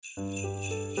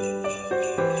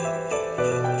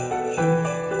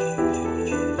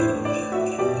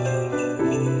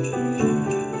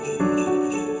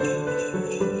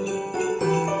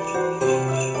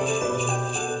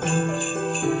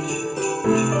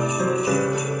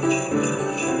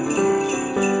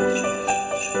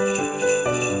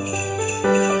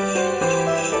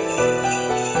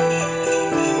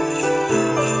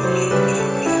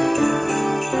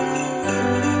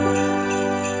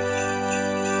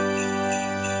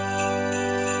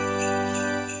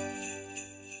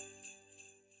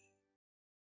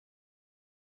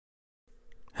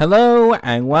Hello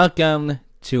and welcome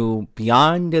to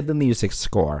Beyond the Music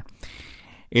Score.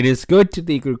 It is good to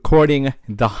be recording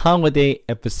the holiday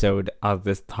episode of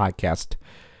this podcast.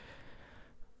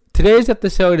 Today's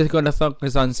episode is going to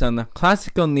focus on some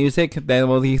classical music that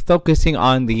will be focusing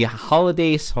on the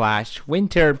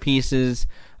holiday/winter pieces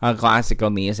of classical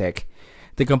music.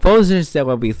 The composers that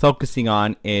we'll be focusing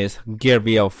on is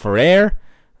Gabriel Fauré,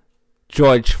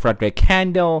 George Frederick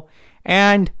Handel,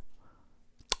 and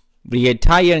the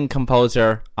Italian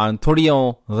composer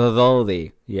Antonio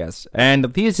Vivaldi. Yes, and the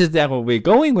pieces that will be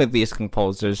going with these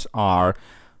composers are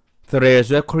the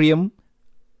Requiem,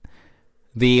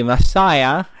 the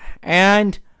Messiah,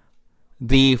 and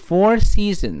the Four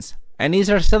Seasons. And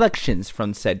these are selections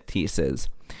from said pieces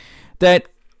that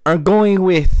are going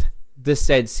with the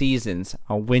said seasons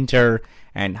of winter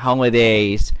and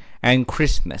holidays and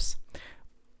Christmas.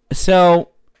 So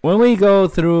when we go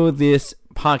through this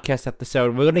podcast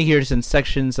episode, we're going to hear some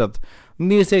sections of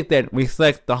music that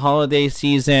reflect the holiday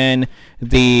season,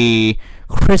 the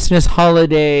Christmas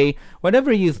holiday,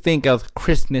 whatever you think of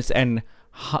Christmas and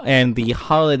the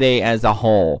holiday as a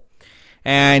whole.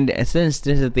 And since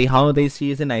this is the holiday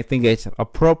season, I think it's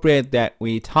appropriate that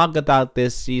we talk about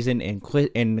this season in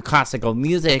classical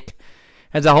music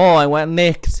as a whole and what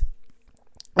makes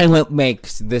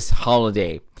this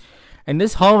holiday. And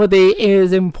this holiday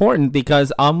is important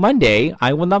because on Monday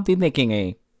I will not be making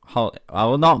an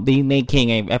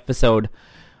episode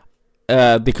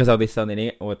because I'll be spending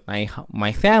it with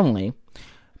my family.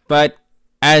 But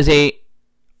as a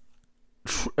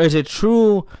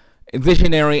true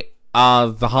visionary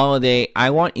of the holiday,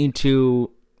 I want you to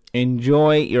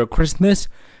enjoy your Christmas,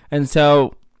 and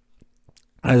so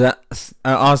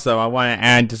also I want to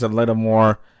add just a little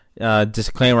more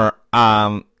disclaimer.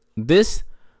 This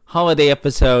holiday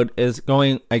episode is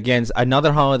going against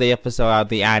another holiday episode I'll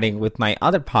be adding with my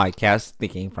other podcast,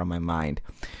 Thinking from My Mind.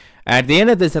 At the end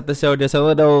of this episode, there's a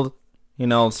little,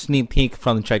 sneak peek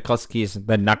from Tchaikovsky's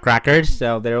The Nutcracker,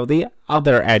 so there will be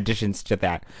other additions to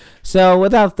that. So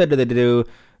without further ado,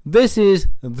 this is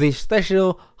the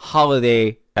special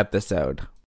holiday episode.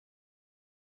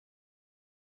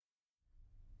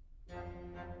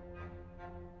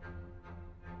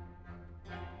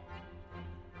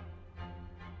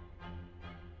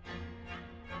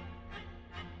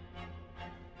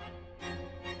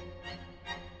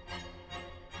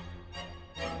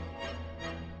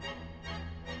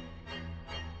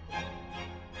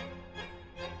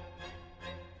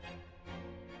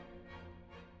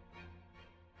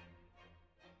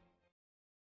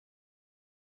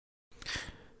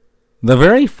 The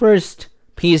very first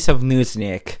piece of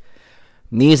music,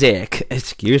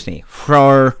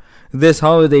 for this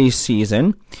holiday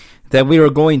season that we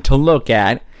are going to look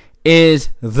at is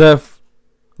the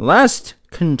last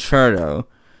concerto,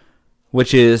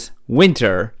 which is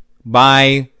Winter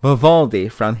by Vivaldi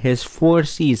from his Four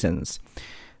Seasons.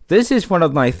 This is one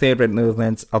of my favorite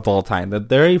movements of all time. The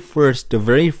very first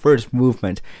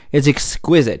movement is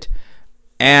exquisite,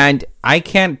 and I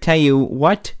can't tell you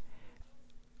what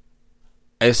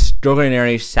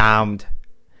extraordinary sound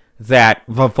that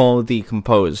Vivaldi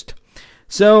composed.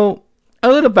 So, a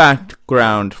little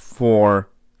background for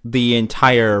the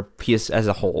entire piece as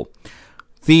a whole.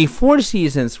 The Four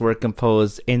Seasons were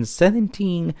composed in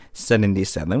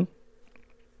 1777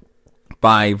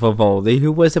 by Vivaldi,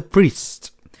 who was a priest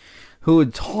who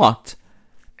taught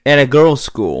at a girls'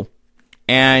 school,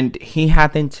 and he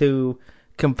happened to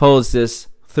compose this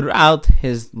throughout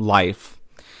his life.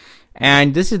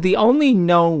 And this is the only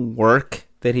known work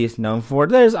that he's known for.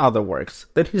 There's other works.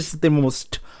 That is the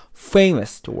most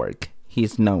famous work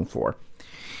he's known for.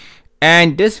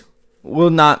 And this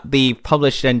will not be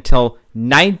published until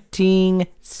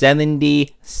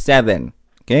 1977.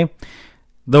 Okay?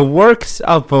 The works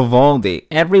of Vivaldi,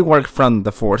 every work from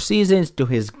the Four Seasons to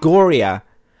his Gloria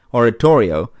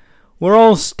oratorio, were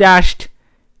all stashed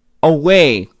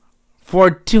away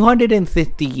for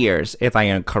 250 years, if I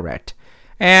am correct.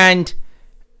 And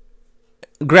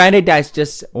granted, that's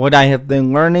just what I have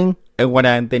been learning and what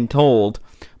I've been told,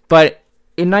 but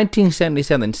in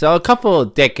 1977, so a couple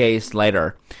of decades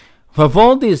later,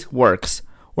 Vivaldi's works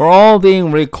were all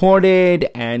being recorded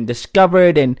and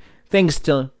discovered, and thanks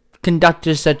to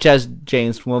conductors such as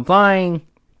James Levine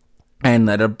and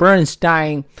Leonard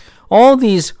Bernstein, all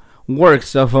these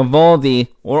works of Vivaldi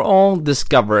were all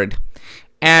discovered,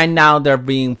 and now they're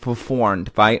being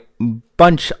performed by a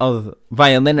bunch of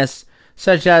violinists,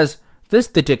 such as this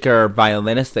particular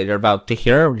violinist that you're about to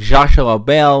hear, Joshua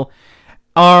Bell,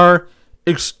 are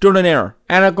extraordinaire.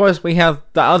 And of course, we have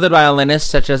the other violinists,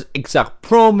 such as Isaac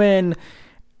Perlman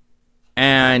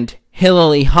and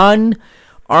Hilary Hahn,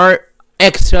 are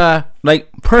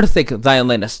perfect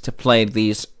violinists to play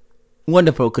these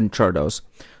wonderful concertos.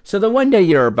 So the one that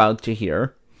you're about to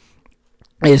hear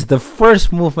is the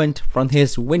first movement from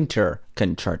his Winter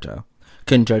Concerto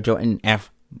in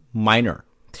F minor.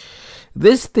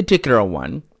 This particular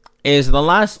one is the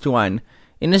last one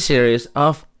in a series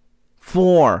of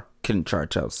 4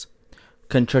 concertos.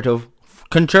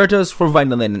 Concertos for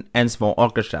violin and small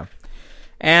orchestra.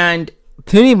 And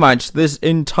pretty much this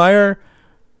entire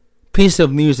piece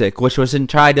of music, which was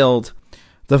entitled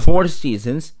The 4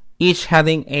 Seasons, each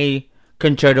having a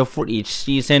concerto for each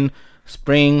season: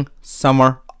 spring,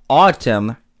 summer,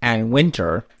 autumn, and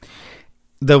winter.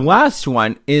 The last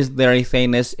one is very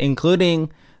famous,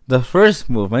 including the first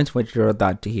movement, which you're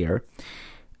about to hear.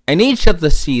 And each of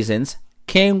the seasons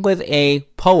came with a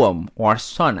poem or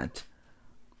sonnet.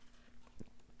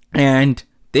 And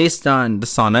based on the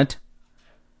sonnet,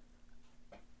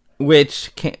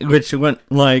 which went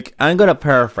like, I'm going to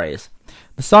paraphrase.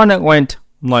 The sonnet went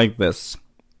like this.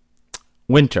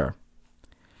 Winter.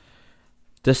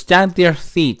 To stamp your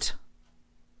feet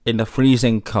in the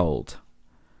freezing cold.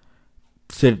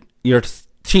 So your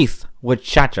teeth would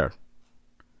chatter.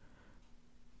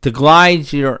 To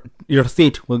glide, your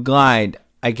feet would glide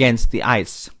against the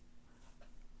ice.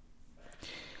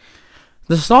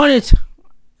 The sonnet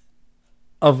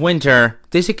of winter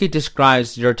basically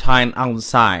describes your time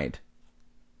outside.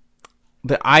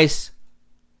 The ice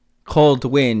cold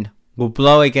wind will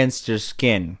blow against your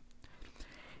skin,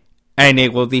 and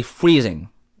it will be freezing.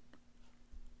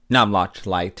 Not much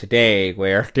like today,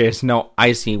 where there's no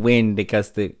icy wind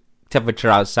because the temperature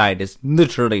outside is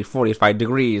literally 45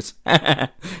 degrees.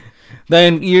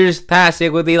 Then years pass,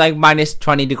 it will be like minus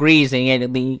 20 degrees, and it'll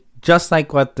be just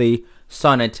like what the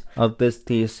sonnet of this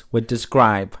piece would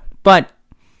describe. But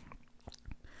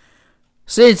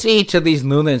since each of these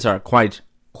movements are quite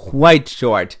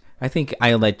short, I think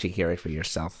I'll let you hear it for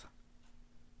yourself.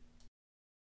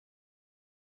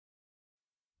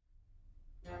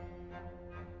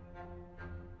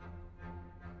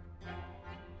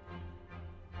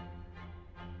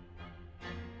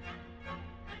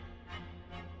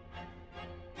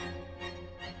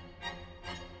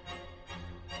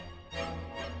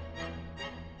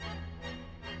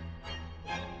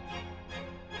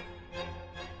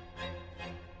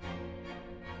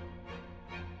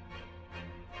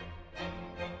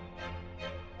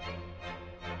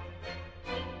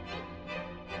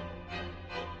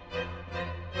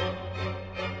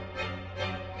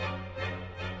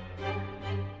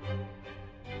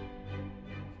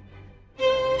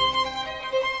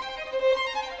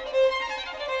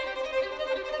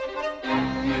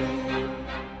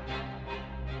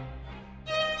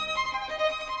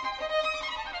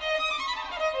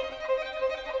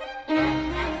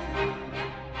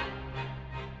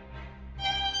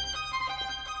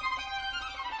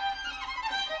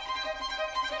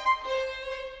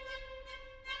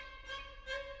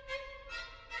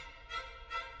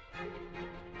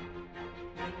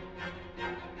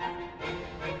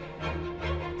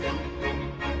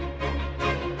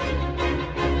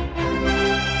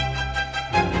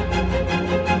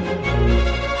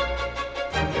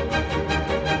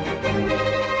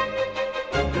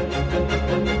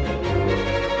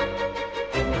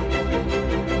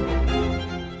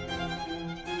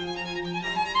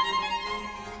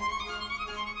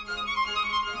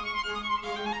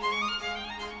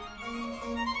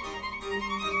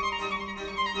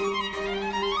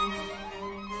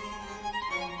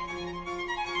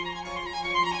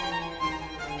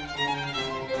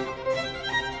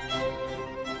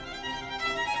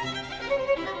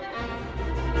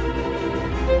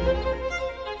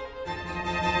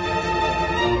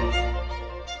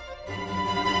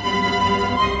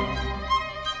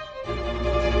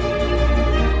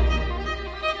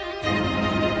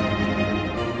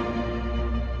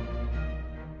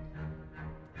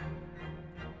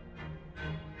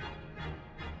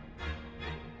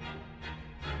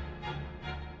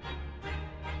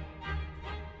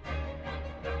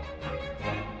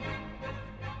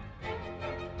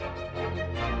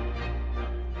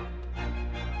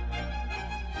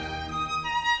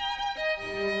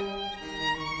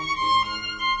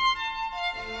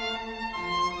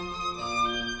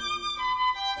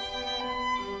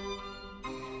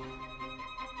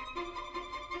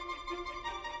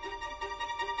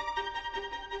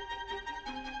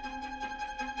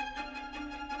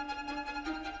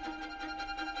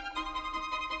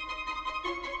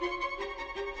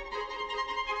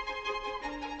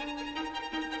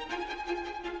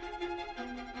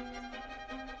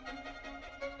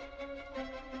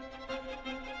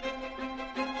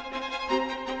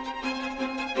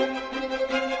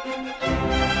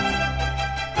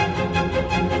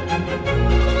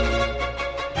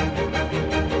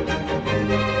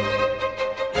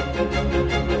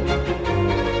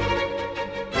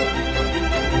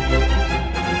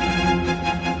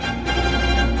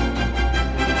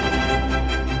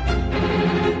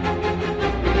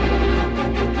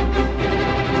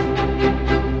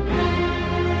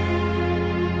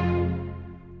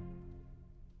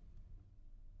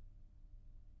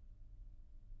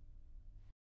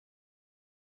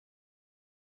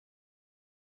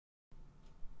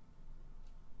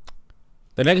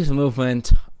 The next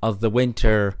movement of the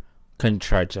Winter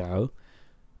Concerto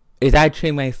is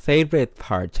actually my favorite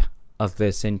part of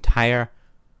this entire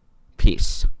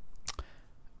piece.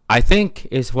 I think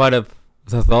it's one of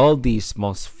Vivaldi's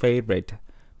most favorite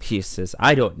pieces.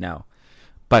 I don't know.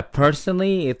 But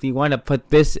personally, if you want to put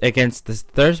this against the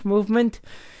third movement,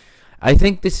 I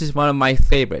think this is one of my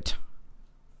favorite.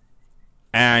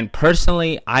 And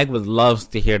personally, I would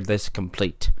love to hear this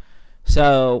complete.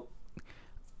 So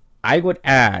I would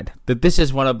add that this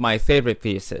is one of my favorite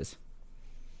pieces.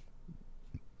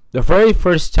 The very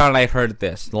first time I heard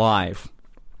this live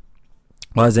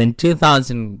was in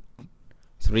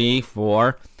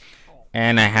 2003-4,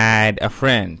 and I had a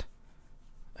friend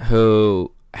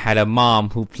who had a mom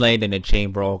who played in a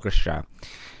chamber orchestra,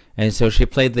 and so she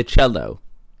played the cello.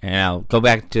 And I'll go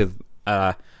back to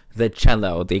the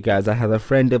cello because I have a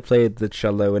friend who played the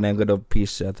cello, and I got a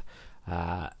piece of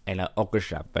in an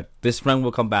orchestra, but this friend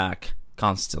will come back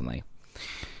constantly.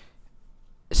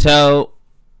 So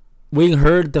we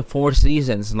heard the Four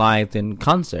Seasons live in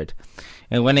concert,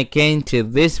 and when it came to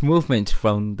this movement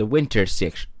from the winter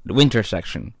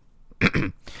section,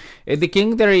 it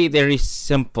became very, very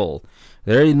simple.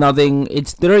 There is nothing.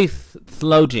 It's very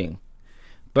floating,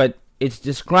 but it's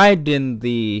described in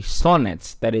the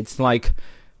sonnets that it's like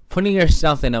putting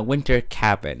yourself in a winter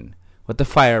cabin with a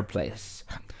fireplace.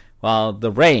 Well, the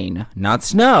rain, not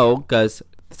snow, because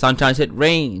sometimes it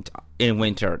rained in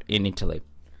winter in Italy,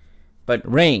 but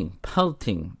rain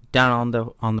pelting down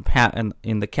on the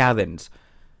in the cabins,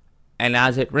 and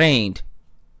as it rained,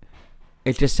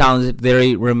 it just sounds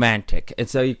very romantic, and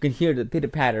so you can hear the pitter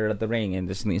patter of the rain in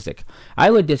this music. I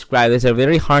would describe this as a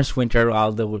very harsh winter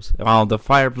while the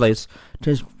fireplace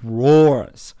just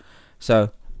roars. So,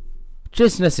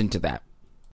 just listen to that.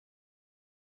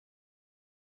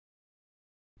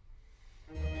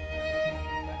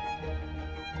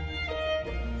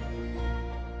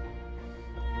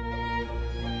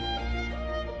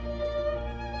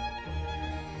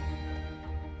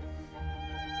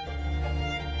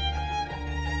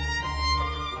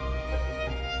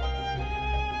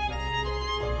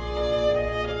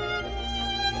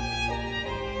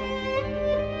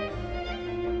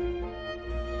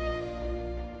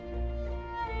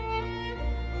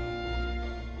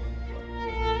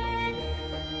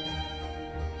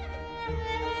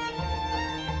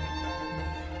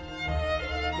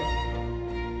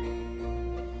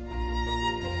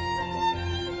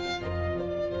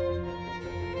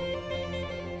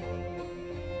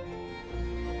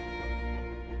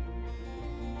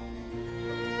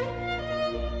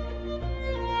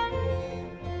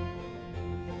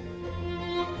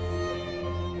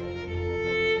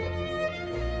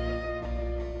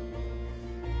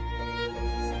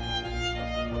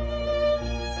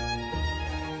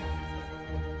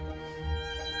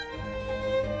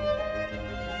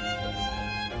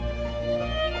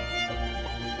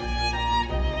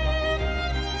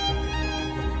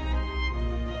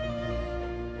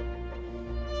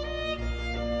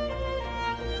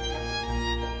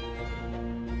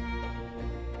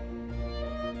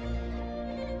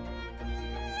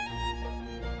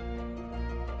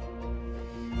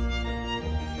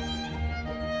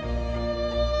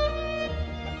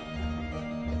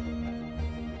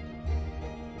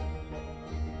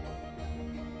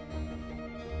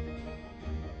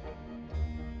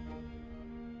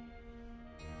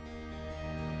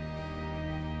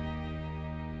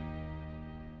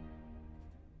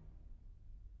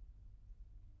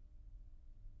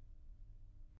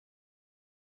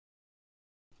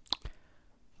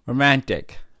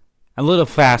 Romantic. A little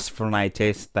fast for my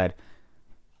taste, that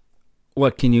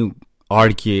what can you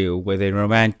argue with a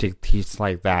romantic piece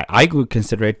like that? I would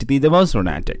consider it to be the most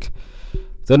romantic.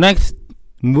 The next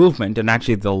movement, and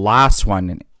actually the last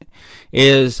one,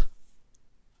 is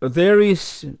very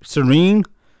serene,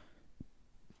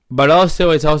 but also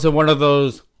it's also one of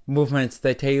those movements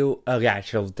that tell you an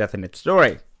actual definite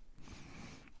story.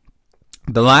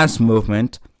 The last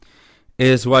movement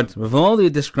is what Vivaldi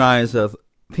describes as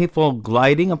people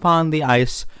gliding upon the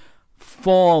ice,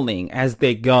 falling as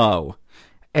they go.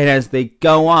 And as they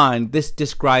go on, this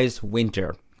describes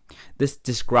winter. This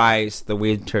describes the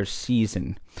winter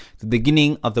season, the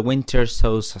beginning of the winter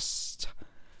solstice.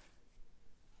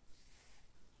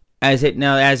 As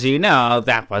you know,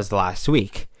 that was last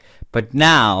week. But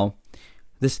now,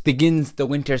 this begins the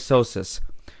winter solstice.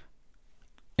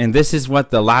 And this is what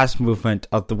the last movement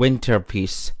of the winter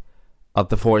piece of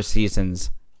the Four Seasons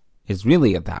is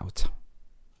really about.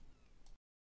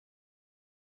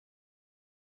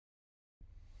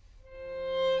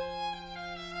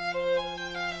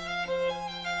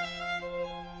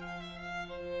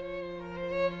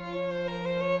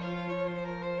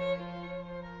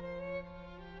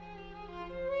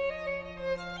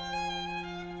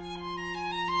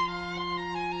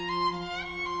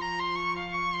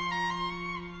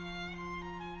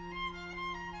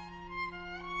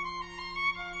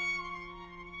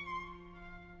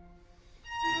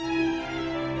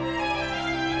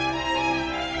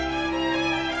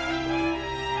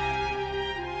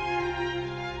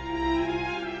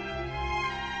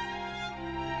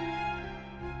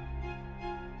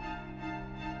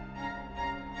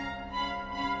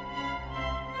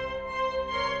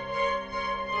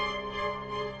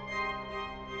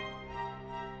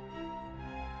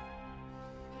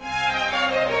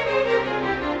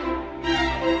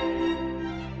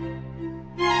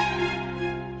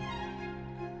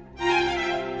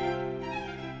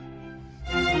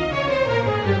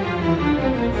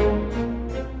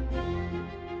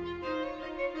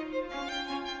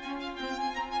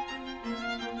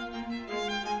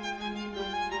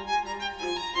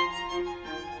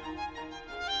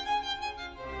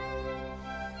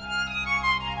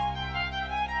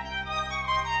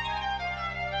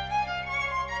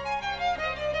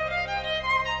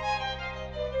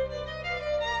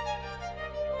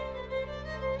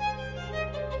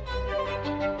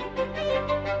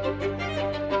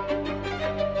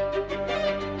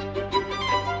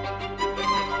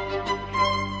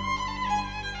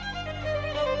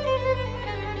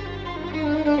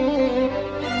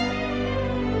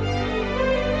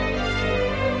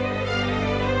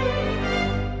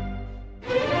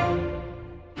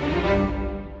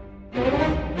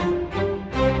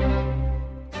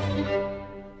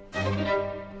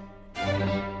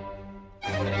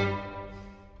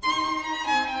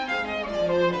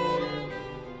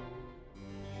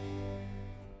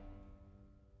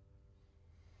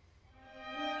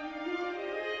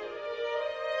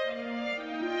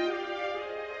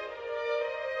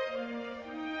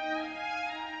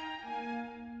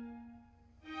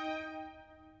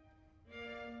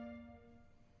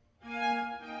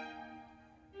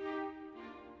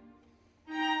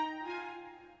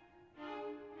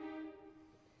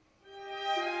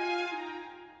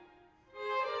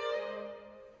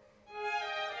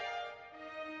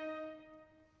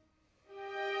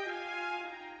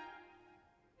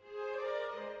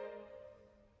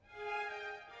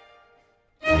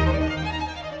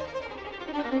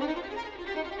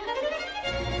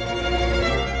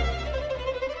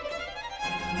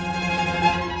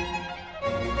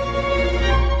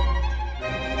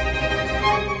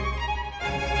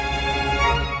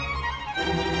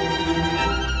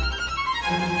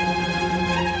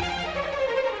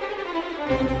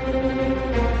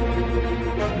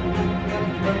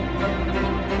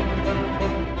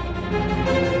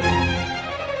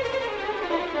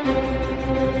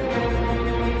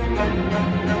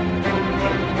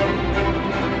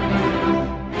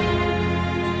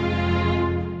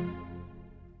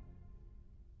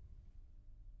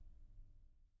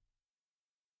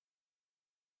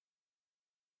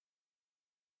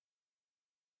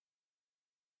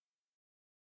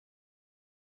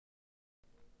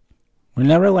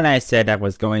 Remember when I said I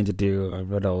was going to do a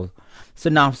little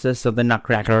synopsis of the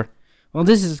Nutcracker? Well,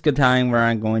 this is the time where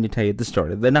I'm going to tell you the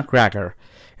story of the Nutcracker.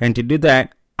 And to do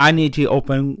that, I need to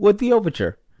open with the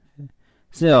overture.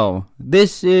 So,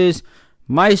 this is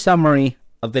my summary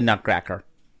of the Nutcracker.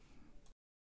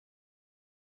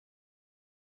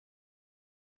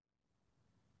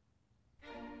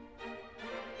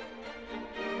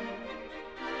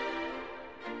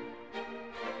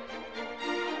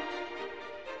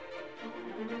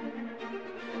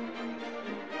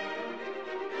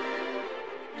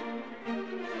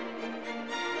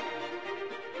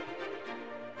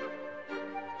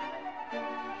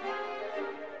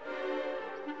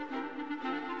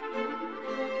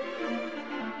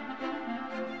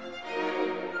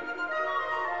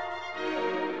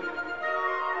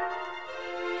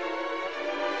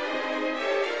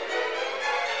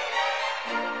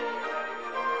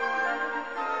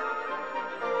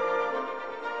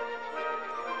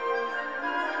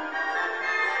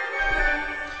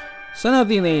 Some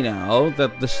of you may know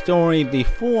that the story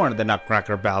before the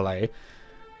Nutcracker Ballet,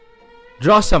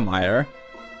 Drosselmeyer,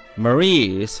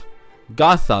 Marie's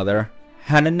godfather,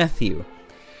 had a nephew.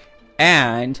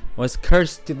 and was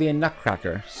cursed to be a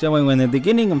nutcracker. So in the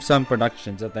beginning of some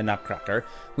productions of the Nutcracker,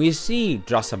 we see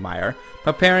Drosselmeyer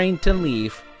preparing to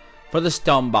leave for the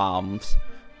Stonebomb's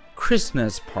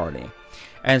Christmas party.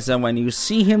 And so when you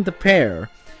see him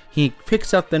prepare, he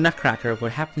picks up the Nutcracker,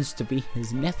 what happens to be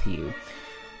his nephew.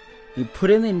 We put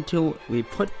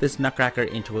this Nutcracker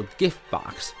into a gift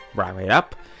box, wrap it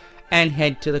up, and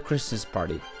head to the Christmas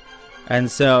party.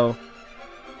 And so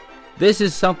this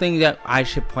is something that I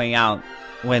should point out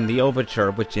when the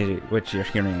overture, which you're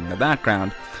hearing in the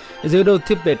background, is a little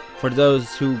tidbit for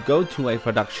those who go to a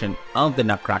production of the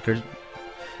Nutcracker,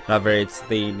 whether it's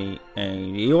the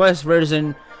US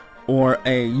version or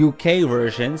a UK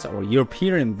version or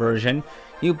European version.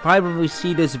 You probably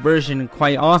see this version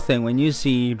quite often when you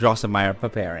see Drosselmeyer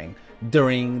preparing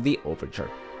during the overture.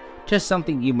 Just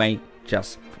something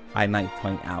I might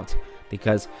point out,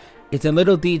 because it's a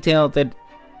little detail that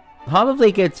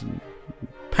probably gets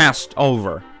passed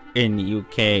over in the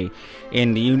UK,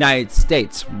 in the United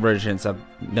States versions of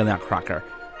the Nutcracker.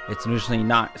 It's usually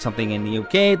not something in the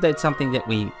UK, that's something that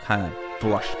we kind of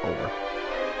brush over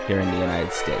here in the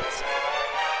United States.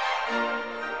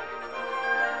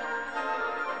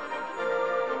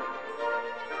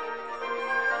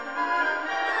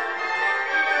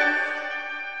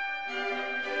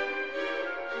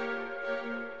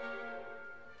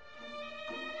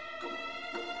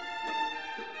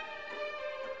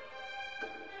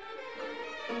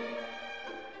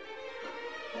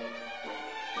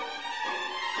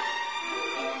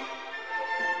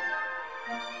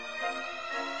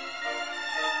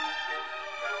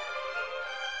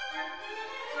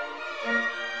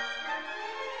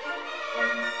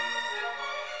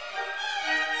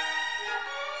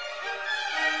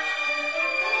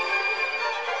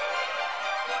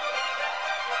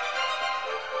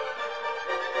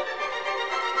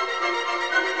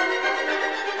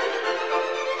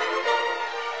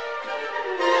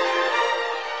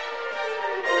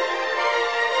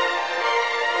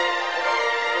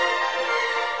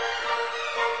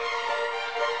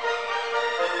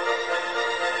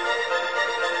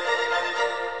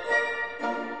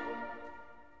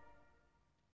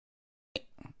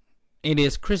 It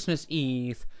is Christmas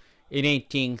Eve in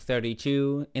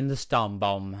 1832 in the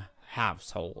Stonebomb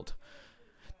household.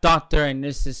 Dr. and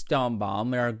Mrs.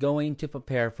 Stonebomb are going to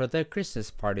prepare for their Christmas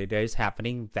party that is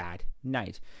happening that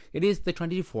night. It is the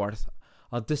 24th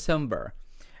of December,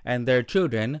 and their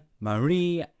children,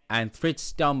 Marie and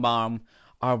Fritz Stonebomb,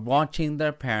 are watching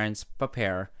their parents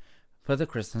prepare for the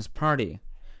Christmas party.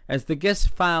 As the guests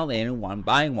file in one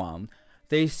by one,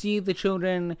 they see the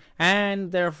children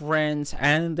and their friends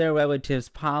and their relatives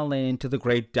pile into the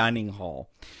great dining hall,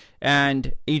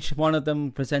 and each one of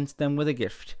them presents them with a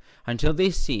gift, until they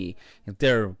see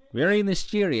their very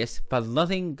mysterious but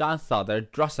loving godfather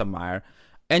Drosselmeyer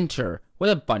enter with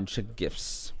a bunch of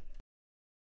gifts.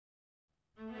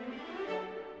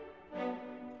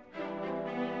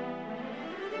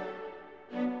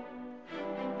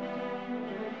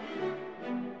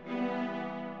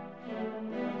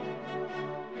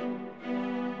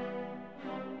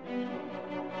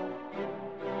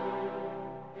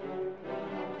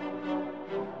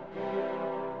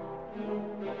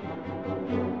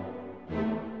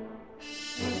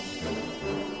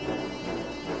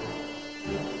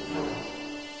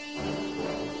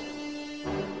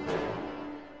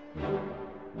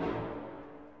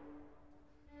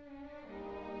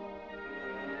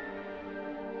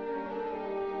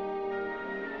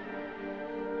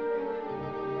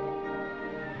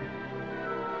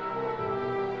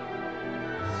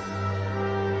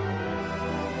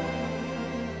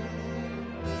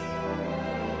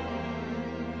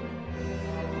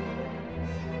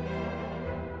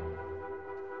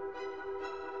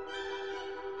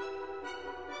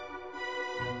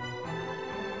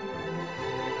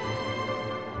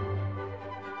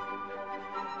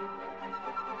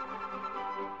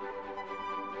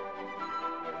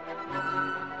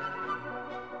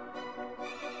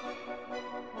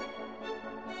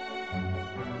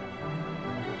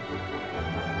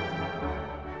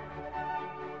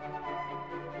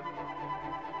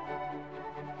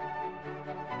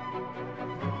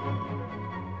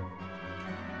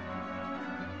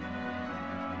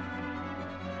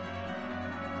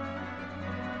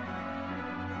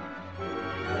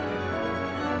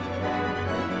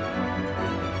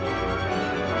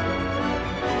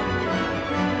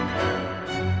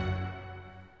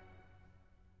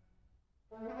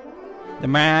 The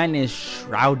man is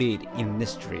shrouded in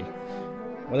mystery.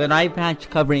 With an eye patch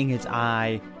covering his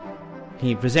eye,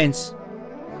 he presents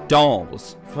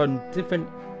dolls from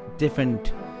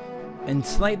different and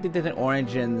slightly different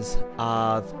origins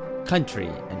of country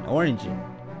and origin.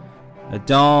 A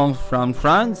doll from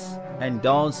France and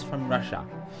dolls from Russia.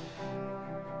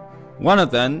 One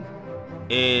of them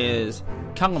is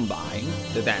Columbine,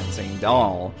 the dancing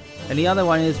doll, and the other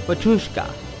one is Petrushka.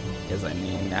 Yes, I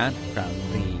mean that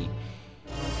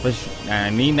I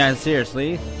mean that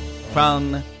seriously,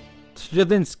 from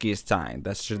Stravinsky's time.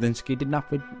 That Stravinsky did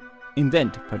not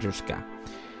invent Petrushka.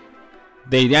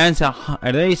 They dance a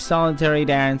very solitary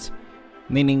dance,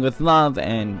 leading with love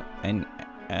and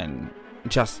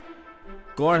just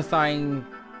glorifying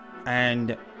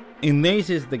and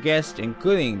amazes the guests,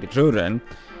 including the children.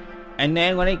 And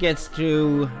then when it gets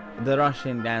to the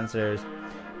Russian dancers,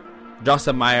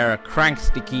 Drosselmeyer cranks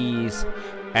the keys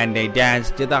and they dance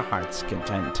to their heart's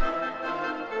content.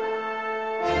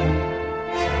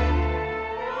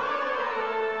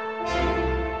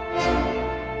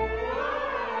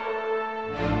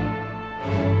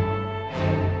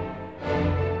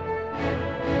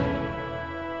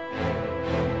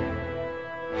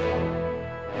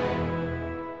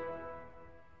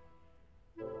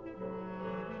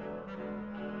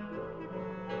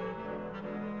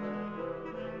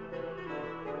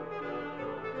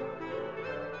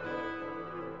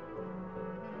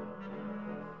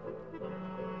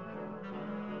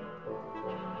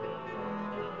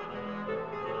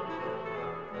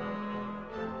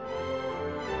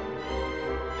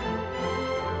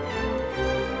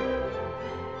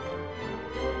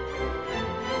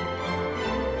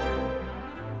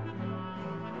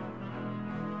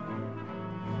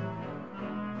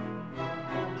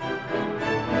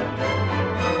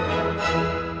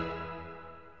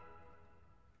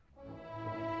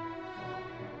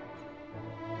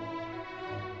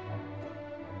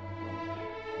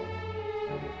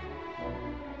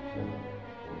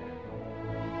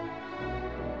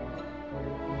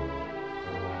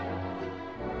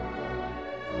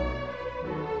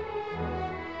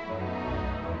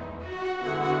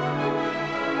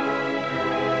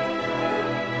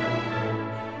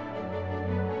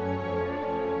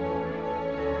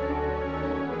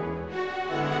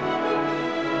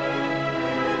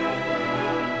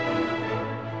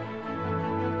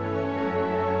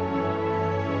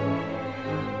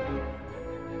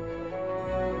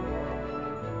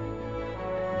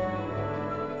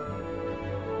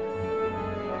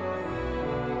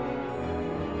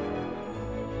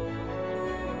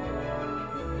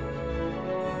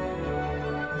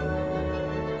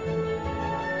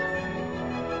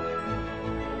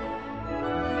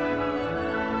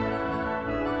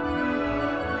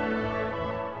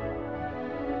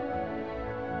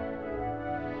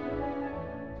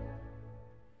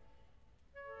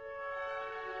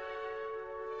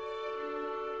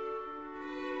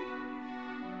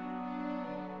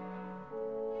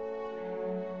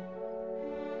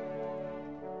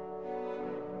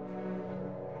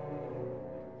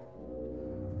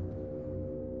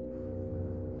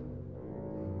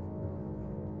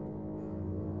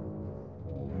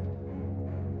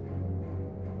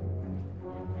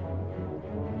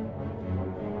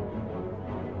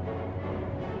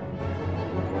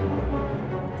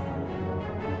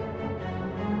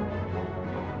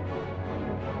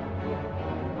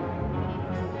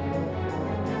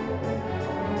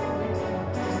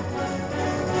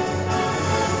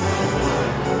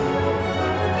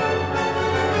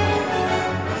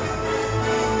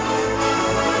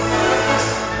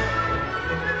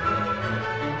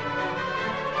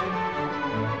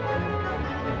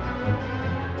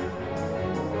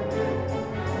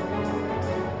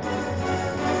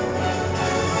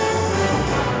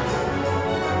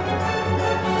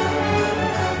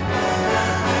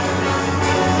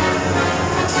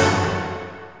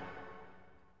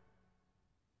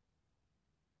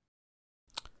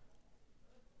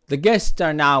 The guests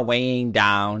are now weighing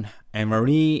down, and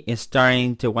Marie is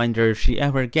starting to wonder if she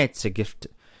ever gets a gift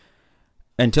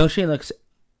until she looks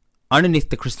underneath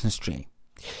the Christmas tree.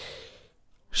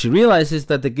 She realizes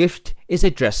that the gift is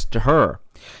addressed to her,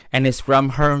 and is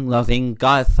from her loving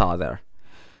godfather.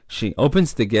 She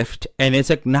opens the gift, and it's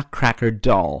a nutcracker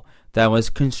doll that was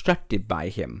constructed by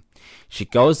him. She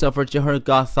goes over to her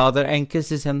godfather and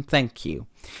kisses him thank you.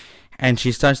 And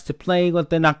she starts to play with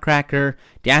the nutcracker,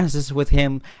 dances with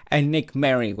him, and make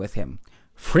merry with him.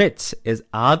 Fritz is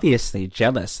obviously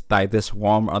jealous by this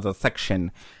warm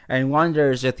affection, and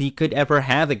wonders if he could ever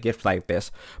have a gift like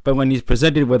this, but when he's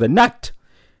presented with a nut,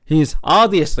 he's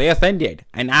obviously offended,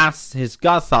 and asks his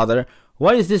godfather,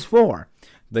 "What is this for?"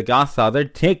 The godfather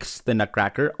takes the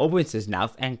nutcracker, opens his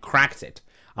mouth, and cracks it.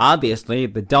 Obviously,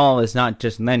 the doll is not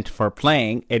just meant for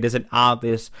playing, it is an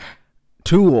obvious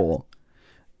tool.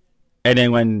 And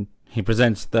then when He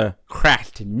presents the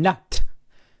cracked nut.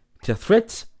 To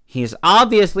Fritz, he is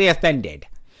obviously offended.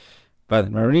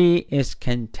 But Marie is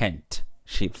content.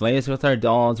 She plays with her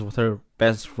dolls, with her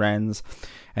best friends,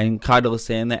 and cuddles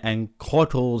him and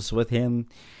cuddles with him,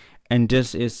 and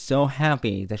just is so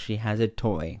happy that she has a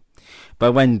toy.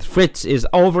 But when Fritz is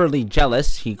overly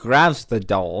jealous, he grabs the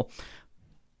doll,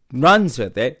 runs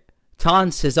with it,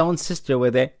 taunts his own sister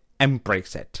with it, and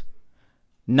breaks it,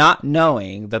 not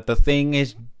knowing that the thing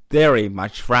is very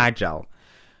much fragile.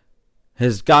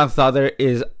 His godfather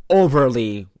is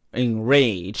overly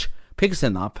enraged, picks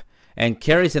him up, and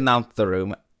carries him out the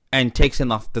room and takes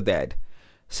him off the bed,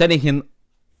 sending him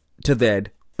to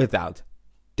bed without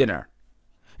dinner.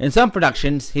 In some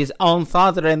productions, his own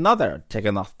father and mother take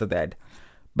him off the bed.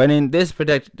 But in this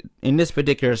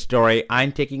particular story,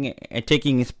 I'm taking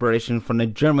inspiration from a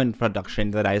German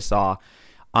production that I saw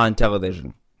on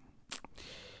television.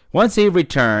 Once he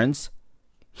returns,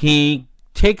 he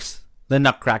takes the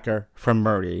nutcracker from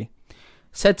Murray,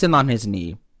 sets him on his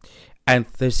knee,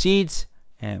 and proceeds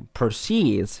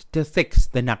to fix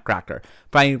the nutcracker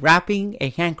by wrapping a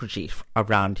handkerchief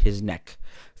around his neck,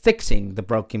 fixing the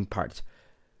broken part,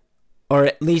 or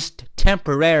at least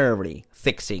temporarily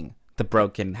fixing the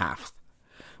broken half.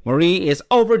 Marie is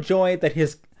overjoyed that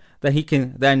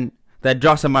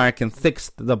Drosselmeyer can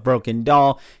fix the broken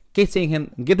doll, giving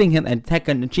him a peck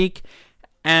on the cheek,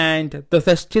 and the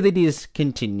festivities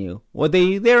continue with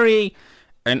a very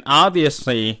and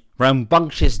obviously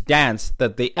rambunctious dance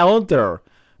that the elder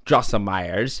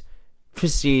Drosselmeyers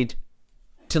proceed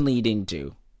to lead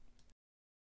into.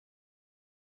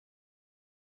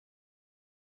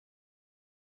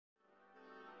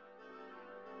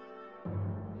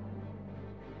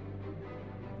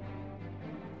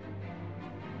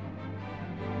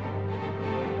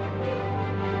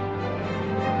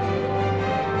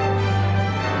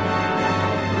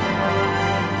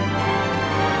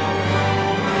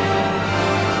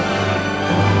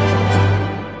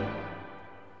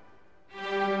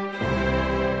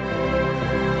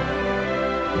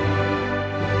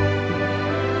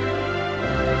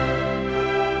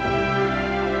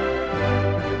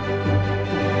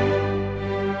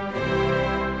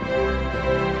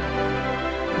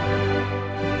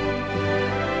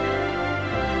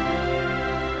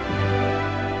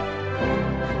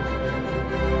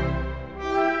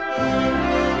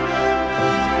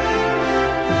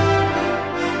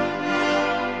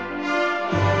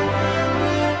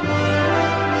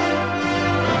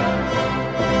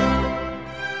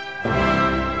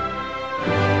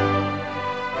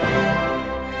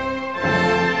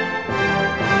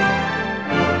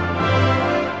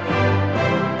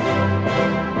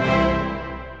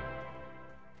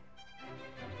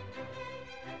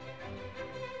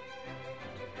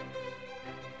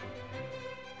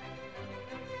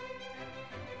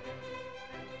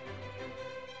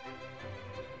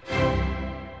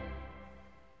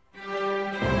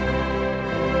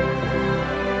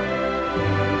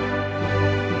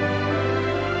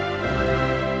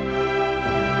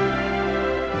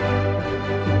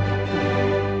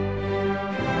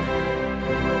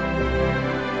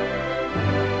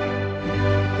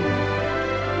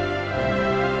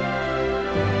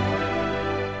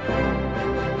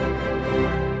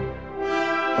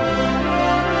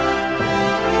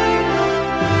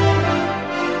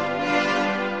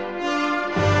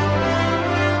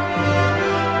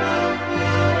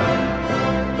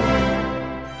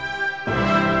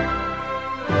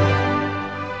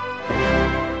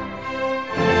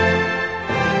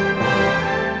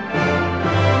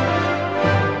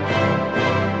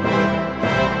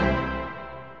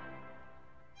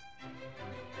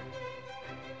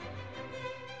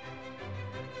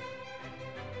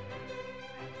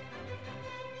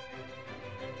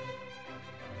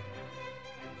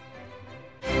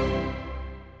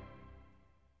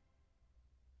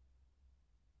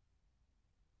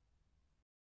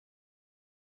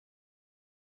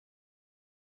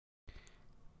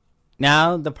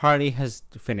 Now the party has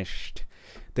finished.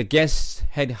 The guests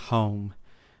head home.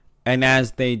 And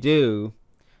as they do,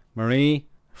 Marie,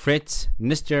 Fritz,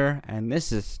 Mr. and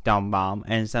Mrs. Stumbaum,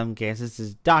 and in some cases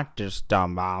is Dr.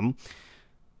 Stumbaum,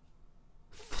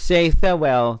 say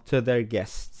farewell to their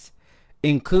guests,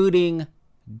 including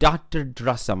Dr.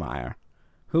 Drosselmeyer,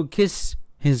 who kiss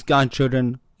his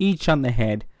godchildren each on the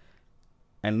head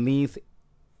and leaves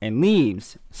in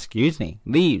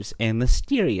a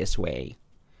mysterious way.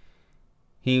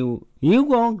 You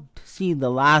won't see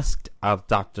the last of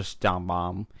Dr.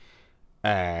 Stumbaum.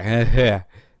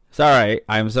 Sorry,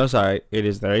 I'm so sorry. It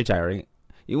is very tiring.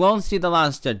 You won't see the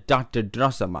last of Dr.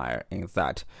 Drosselmeyer, in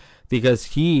fact, because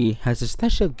he has a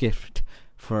special gift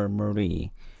for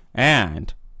Marie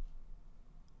and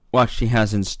what she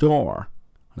has in store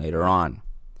later on.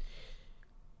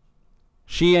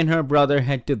 She and her brother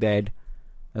head to bed,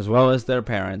 as well as their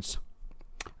parents,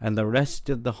 and the rest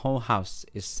of the whole house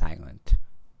is silent.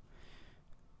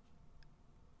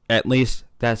 At least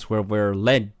that's where we're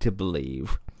led to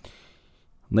believe.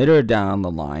 Later down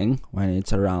the line, when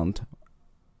it's around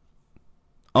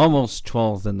almost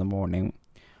 12 in the morning,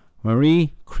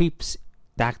 Marie creeps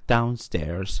back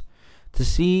downstairs to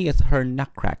see if her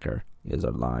nutcracker is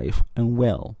alive and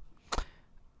well.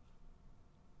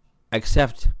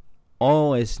 Except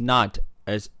all is not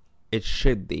as it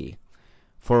should be,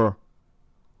 for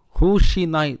who she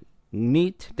might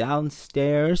meet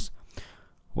downstairs?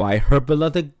 Why, her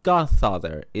beloved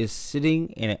godfather is sitting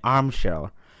in an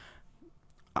armchair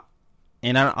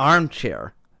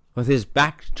with his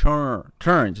back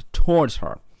turned towards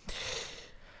her.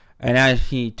 And as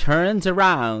he turns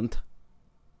around,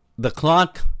 the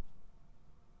clock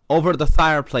over the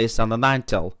fireplace on the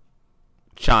mantel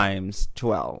chimes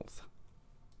 12.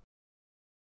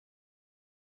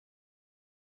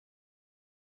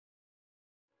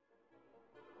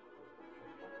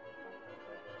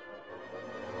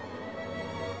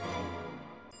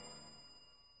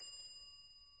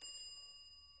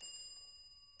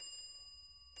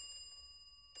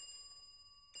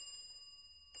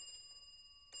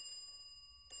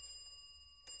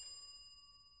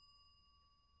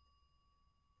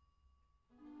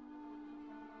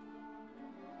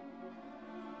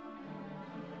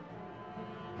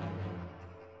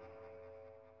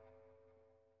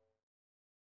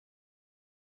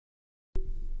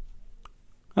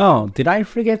 Oh, did I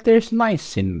forget there's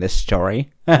mice in this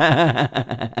story?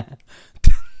 I've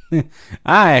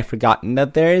forgotten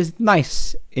that there is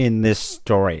mice in this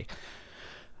story.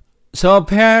 So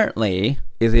apparently,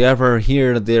 if you ever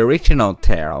hear the original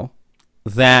tale,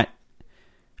 that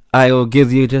I will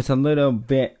give you just a little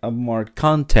bit of more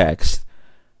context.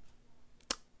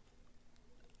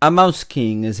 A mouse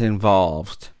king is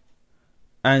involved.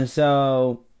 And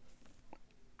so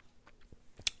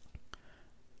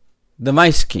the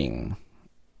Mice King,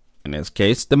 in this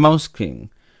case, the Mouse King,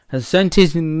 has sent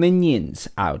his minions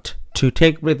out to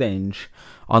take revenge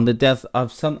on the death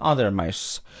of some other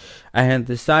mice, and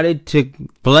decided to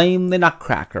blame the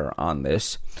Nutcracker on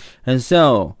this. And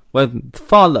so, what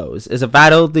follows is a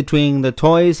battle between the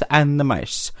toys and the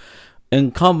mice,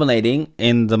 and culminating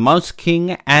in the Mouse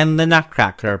King and the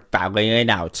Nutcracker battling it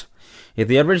out.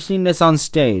 If you've ever seen this on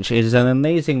stage, it is an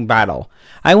amazing battle.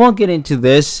 I won't get into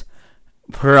this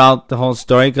throughout the whole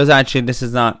story, because actually this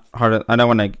is not hard. I don't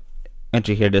want to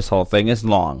actually hear this whole thing. It's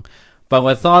long. But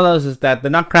what follows is that the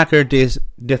Nutcracker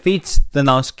defeats the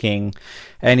Mouse King,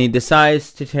 and he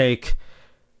decides to take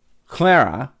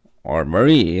Clara, or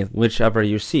Marie, whichever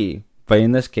you see. But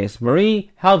in this case,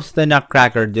 Marie helps the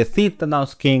Nutcracker defeat the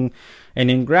Mouse King,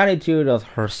 and in gratitude of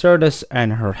her service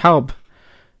and her help,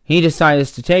 he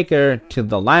decides to take her to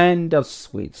the land of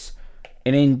sweets.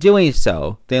 And in doing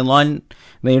so, they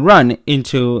run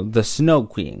into the Snow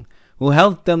Queen, who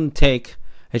helped them take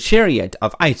a chariot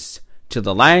of ice to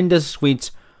the land of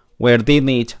sweets, where they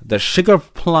meet the Sugar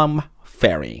Plum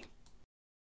Fairy.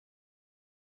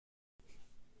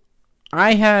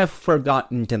 I have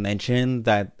forgotten to mention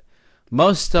that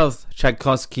most of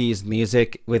Tchaikovsky's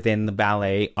music within the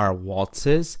ballet are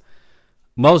waltzes.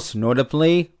 Most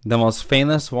notably, the most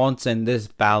famous waltz in this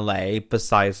ballet,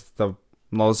 besides the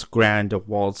most grand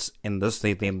waltz in The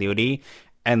Sleeping Beauty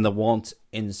and the waltz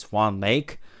in Swan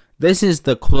Lake, this is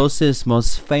the closest,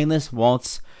 most famous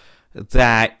waltz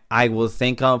that I will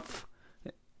think of.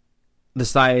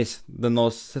 Besides the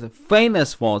most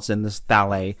famous waltz in this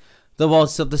ballet, the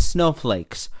waltz of the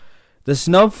snowflakes. The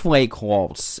snowflake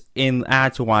waltz in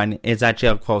Act 1 is actually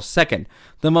a close second.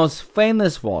 The most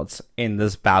famous waltz in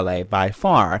this ballet by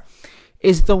far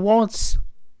is the waltz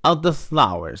of the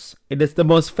flowers. It is the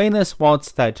most famous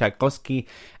waltz that Tchaikovsky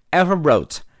ever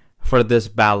wrote for this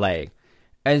ballet.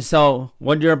 And so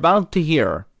what you're about to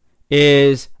hear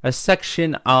is a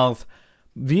section of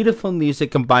beautiful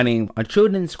music combining a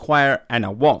children's choir and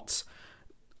a waltz.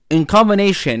 In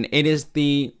combination, it is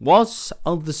the waltz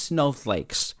of the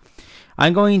snowflakes.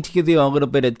 I'm going to give you a little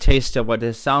bit of taste of what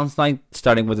this sounds like,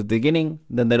 starting with the beginning,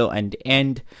 the middle, and the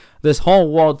end. This whole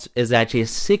waltz is actually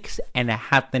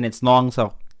 6.5 minutes long,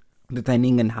 so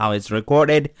depending on how it's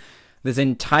recorded, this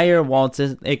entire waltz,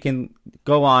 it can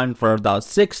go on for about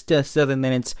 6 to 7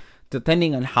 minutes,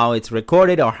 depending on how it's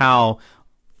recorded or how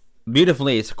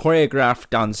beautifully it's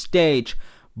choreographed on stage.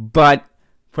 But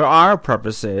for our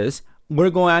purposes,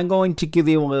 I'm going to give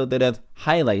you a little bit of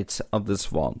highlights of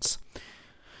this waltz.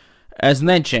 As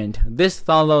mentioned, this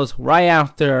follows right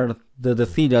after the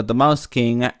defeat of the Mouse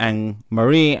King, and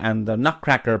Marie and the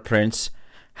Nutcracker Prince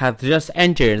have just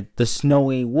entered the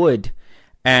snowy wood,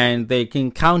 and they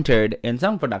encountered in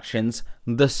some productions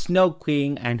the Snow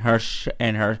Queen and her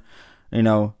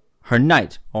her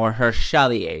knight or her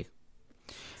chevalier,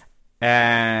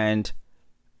 and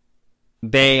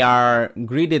they are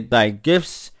greeted by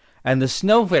gifts, and the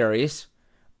snow fairies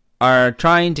are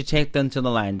trying to take them to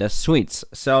the land of sweets.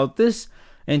 So this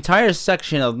entire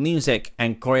section of music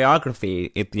and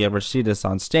choreography, if you ever see this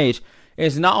on stage,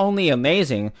 is not only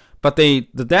amazing, but the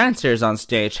dancers on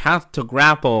stage have to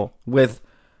grapple with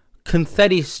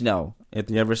confetti snow.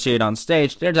 If you ever see it on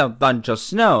stage, there's a bunch of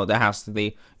snow that has to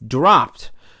be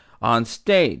dropped on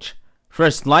stage.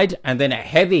 First light, and then a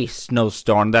heavy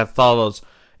snowstorm that follows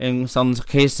in some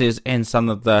cases in some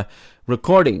of the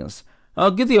recordings. I'll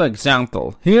give you an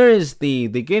example. Here is the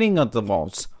beginning of the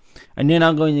waltz, and then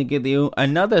I'm going to give you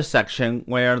another section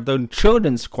where the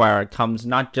children's choir comes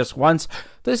not just once,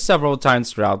 but several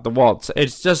times throughout the waltz.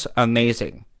 It's just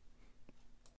amazing.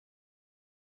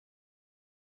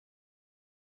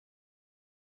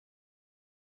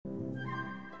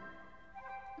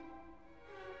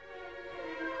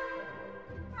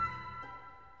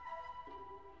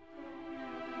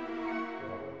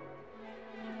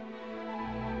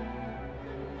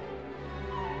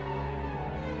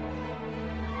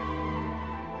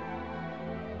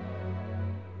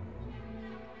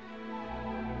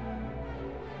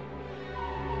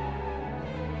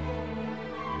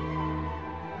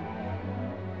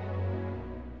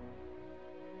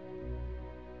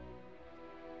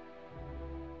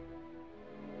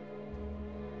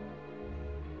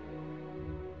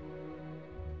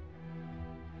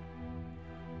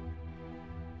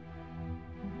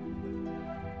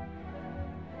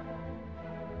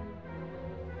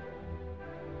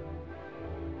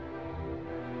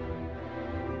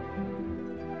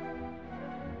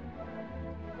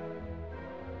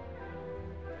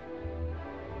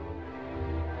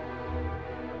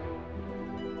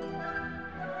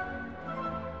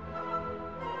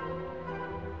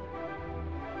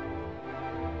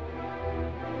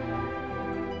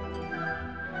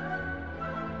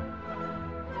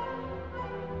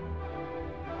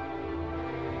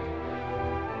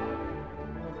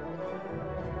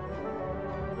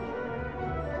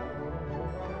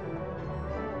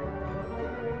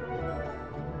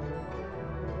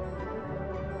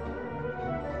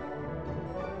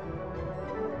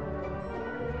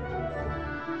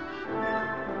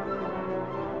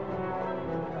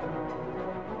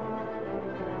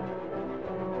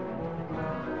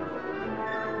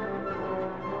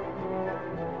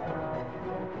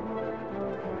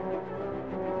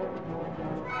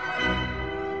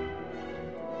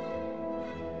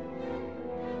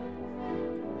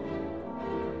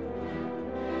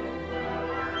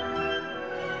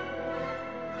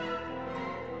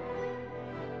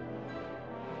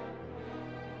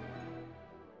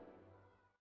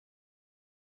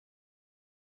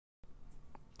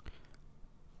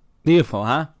 Beautiful,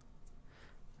 huh?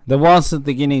 The waltz is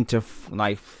beginning to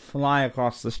fly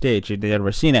across the stage. If you've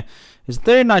ever seen it, it's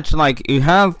very much like you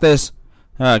have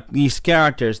these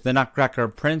characters, the Nutcracker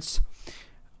Prince,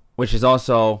 which is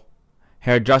also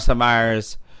Herr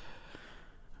Drosselmeyer's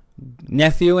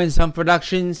nephew in some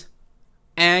productions,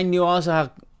 and you also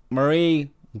have Marie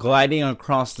gliding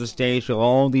across the stage with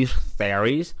all these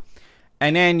fairies,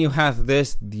 and then you have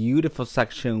this beautiful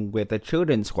section with the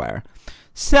children's choir.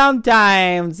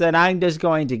 Sometimes, and I'm just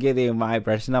going to give you my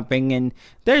personal opinion,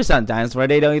 there's sometimes where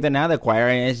they don't even have the choir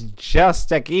and it's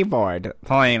just a keyboard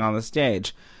playing on the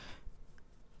stage.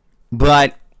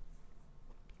 But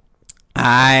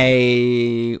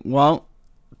I won't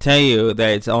tell you that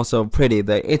it's also pretty.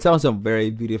 That it's also very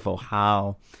beautiful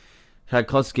how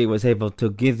Tchaikovsky was able to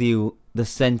give you the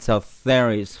sense of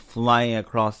fairies flying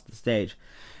across the stage.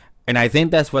 And I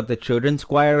think that's what the children's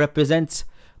choir represents.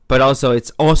 But also,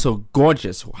 it's also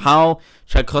gorgeous how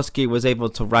Tchaikovsky was able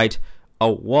to write a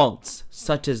waltz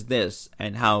such as this,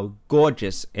 and how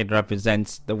gorgeous it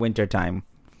represents the wintertime.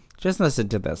 Just listen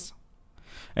to this.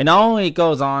 And not only it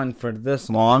goes on for this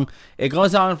long, it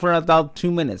goes on for about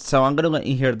 2 minutes. So I'm going to let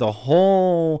you hear the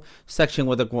whole section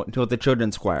with the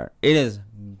children's choir. It is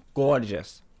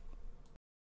gorgeous.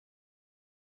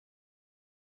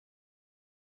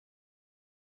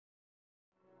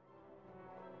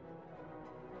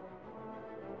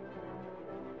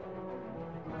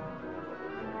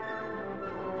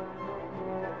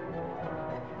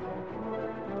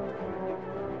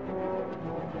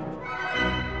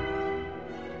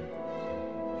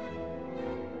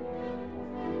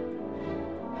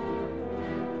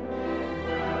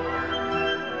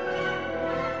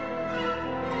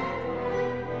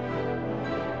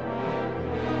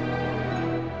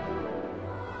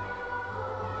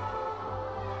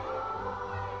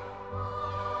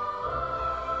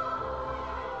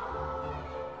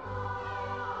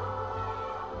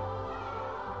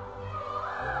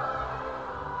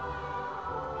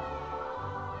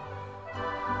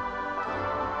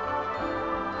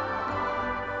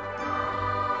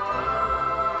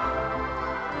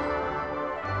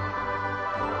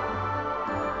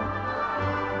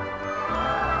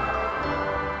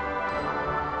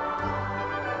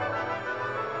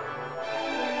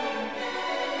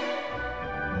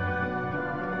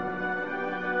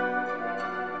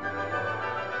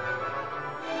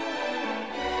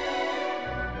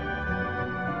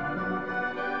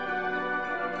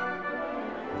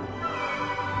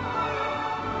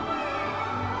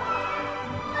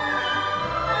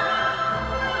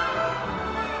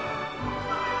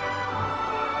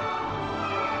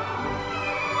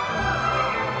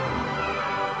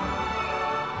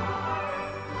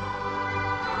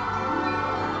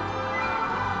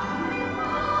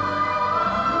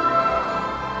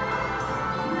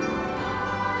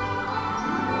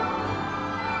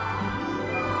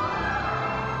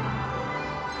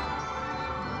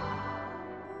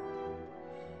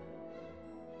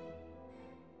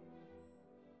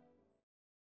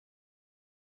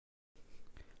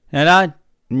 And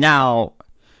now,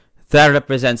 that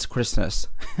represents Christmas.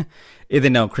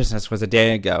 Even though Christmas was a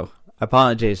day ago.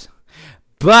 Apologies.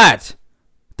 But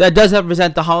that does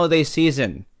represent the holiday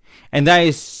season. And that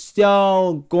is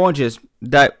so gorgeous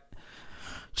that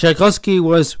Tchaikovsky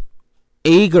was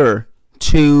eager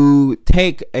to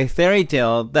take a fairy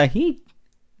tale that he,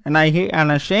 and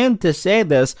I'm ashamed to say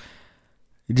this,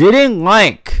 didn't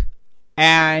like.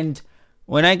 And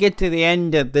when I get to the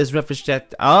end of this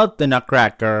retrospect of the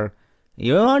Nutcracker,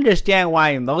 you'll understand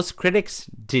why most critics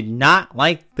did not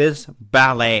like this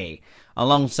ballet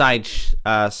alongside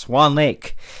Swan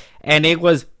Lake. And it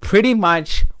was pretty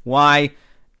much why,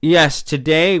 yes,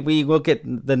 today we look at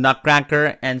the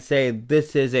Nutcracker and say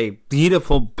this is a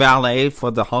beautiful ballet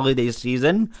for the holiday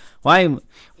season. Why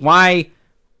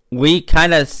we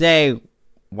kind of say,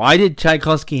 why did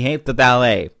Tchaikovsky hate the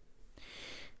ballet?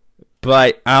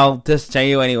 But I'll just tell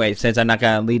you anyway, since I'm not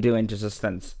going to lead you into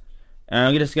suspense. And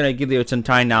I'm just going to give you some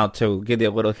time now to give you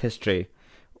a little history.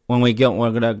 We're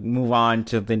going to move on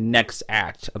to the next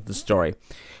act of the story.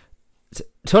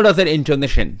 Sort of an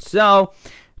intermission. So,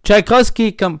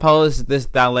 Tchaikovsky composed this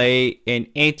ballet in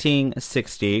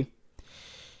 1860,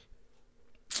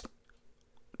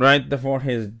 right before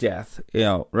his death.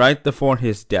 Right before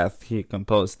his death, he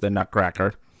composed the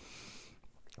Nutcracker.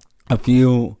 A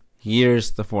few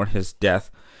years before his death,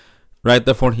 right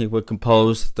before he would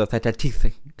compose the Tchaikovsky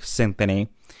Symphony.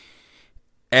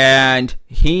 And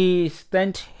he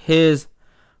spent his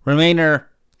remainder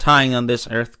time on this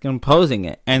earth composing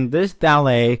it. And this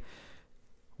ballet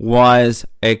was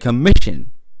a commission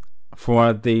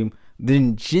for the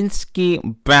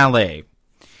Nijinsky Ballet.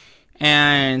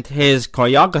 And his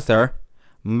choreographer,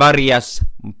 Marius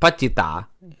Petita,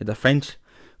 the French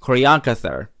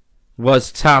choreographer,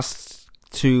 was tasked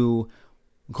to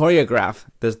choreograph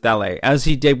this ballet, as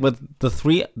he did with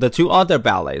the two other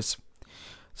ballets,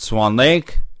 Swan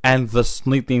Lake and The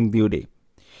Sleeping Beauty.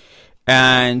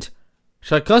 And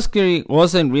Tchaikovsky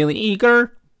wasn't really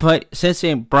eager, but since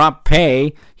it brought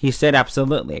pay, he said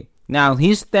absolutely. Now,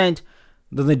 he spent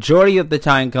the majority of the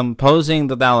time composing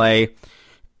the ballet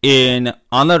on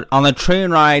a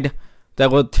train ride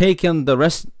that would take him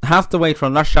half the way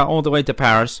from Russia all the way to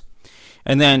Paris.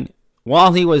 And then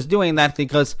while he was doing that,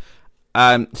 because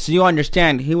so you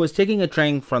understand, he was taking a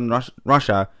train from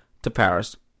Russia to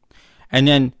Paris. And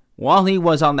then while he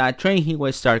was on that train, he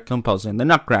would start composing the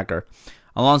Nutcracker.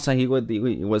 Alongside, he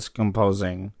was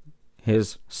composing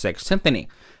his Sixth Symphony.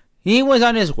 He was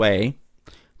on his way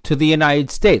to the United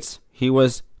States. He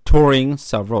was touring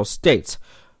several states: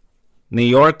 New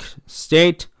York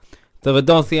State,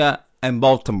 Philadelphia, and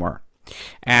Baltimore.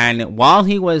 And while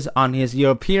he was on his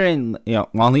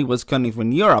while he was coming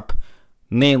from Europe,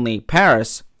 namely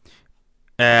Paris,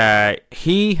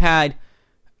 he had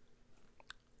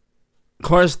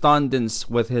correspondence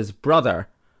with his brother,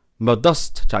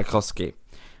 Modest Tchaikovsky,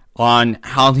 on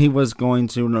how he was going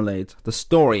to relate the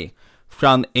story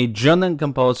from a German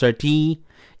composer,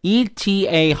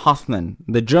 E.T.A. Hoffmann,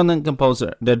 the German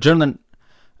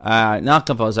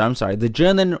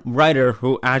writer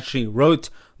who actually wrote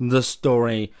the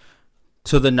story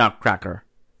to the Nutcracker,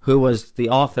 who was the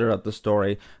author of the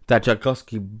story that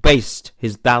Tchaikovsky based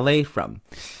his ballet from.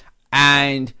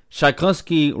 And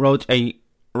Tchaikovsky wrote a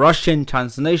Russian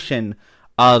translation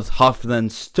of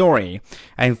Hoffmann's story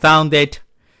and found it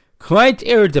quite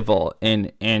irritable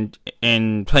in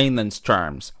layman's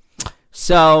terms.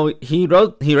 So he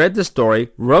read the story,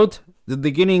 wrote the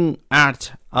beginning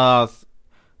act of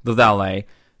the ballet.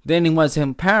 Then he was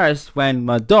in Paris when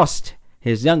Modest,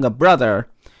 his younger brother,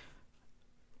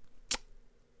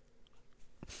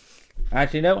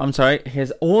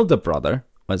 his older brother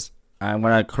was, I'm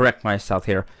going to correct myself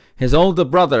here, his older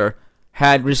brother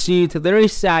had received very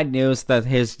sad news that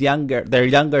their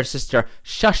younger sister,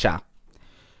 Shasha,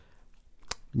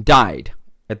 died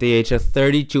at the age of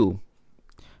 32.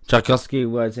 Tchaikovsky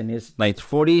was in his late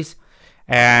 40s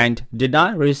and did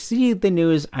not receive the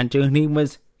news until he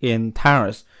was in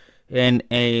Paris in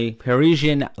a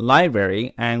Parisian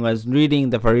library and was reading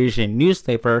the Parisian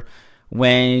newspaper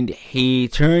when he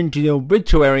turned to the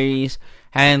obituaries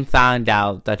and found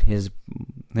out that his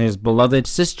beloved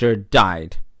sister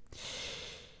died.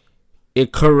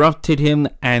 It corrupted him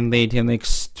and made him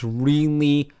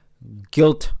extremely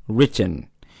guilt-ridden.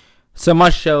 So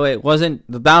much so it wasn't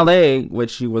the ballet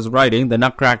which he was writing, the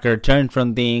Nutcracker, turned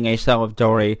from being a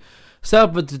celebratory,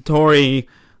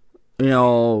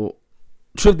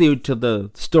 tribute to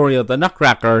the story of the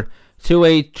Nutcracker to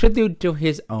a tribute to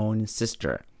his own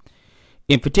sister.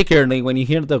 In particularly, when you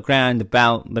hear the grand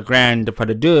pas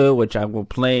de deux, which I will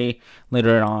play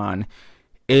later on,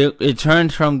 it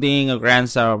turned from being a grand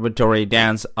celebratory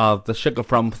dance of the Sugar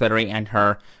Plum Fairy and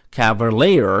her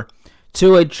cavalier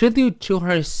to a tribute to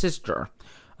her sister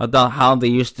about how they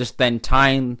used to spend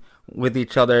time with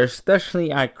each other,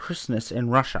 especially at Christmas in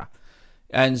Russia.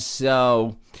 And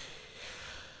so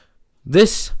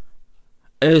this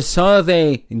is sort of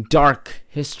a dark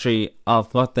history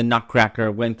of what the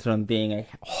Nutcracker went from being a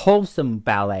wholesome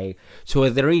ballet to a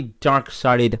very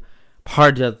dark-sided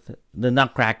part of the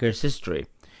Nutcracker's history.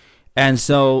 And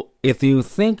so if you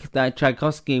think that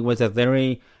Tchaikovsky was a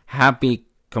very happy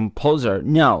composer,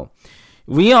 no.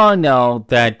 We all know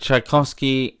that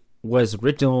Tchaikovsky was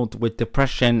riddled with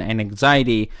depression and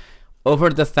anxiety over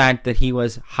the fact that he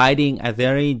was hiding a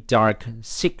very dark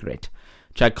secret.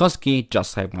 Tchaikovsky,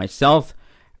 just like myself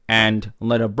and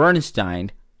Leonard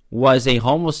Bernstein, was a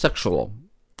homosexual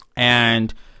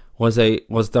and was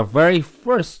the very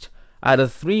first out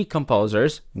of 3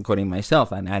 composers, including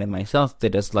myself, and adding myself to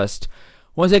this list,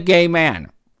 was a gay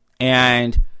man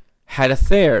and had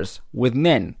affairs with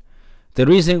men. The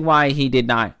reason why he did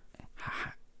not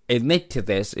admit to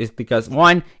this is because,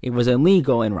 one, it was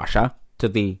illegal in Russia to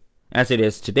be, as it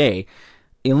is today,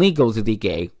 illegal to be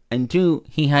gay, and 2,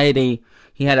 he had a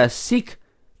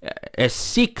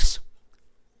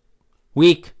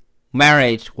 6-week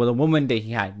marriage with a woman that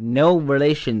he had no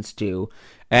relations to,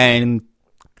 and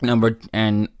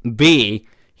B,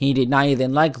 he did not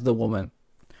even like the woman.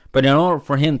 But in order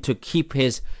for him to keep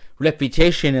his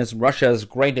reputation as Russia's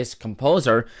greatest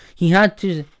composer, he had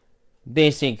to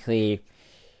basically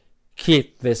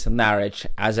keep this marriage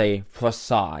as a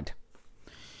facade.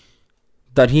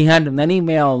 That he had many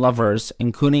male lovers,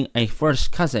 including a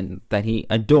first cousin that he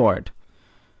adored,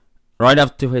 right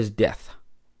up to his death.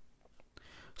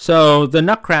 So the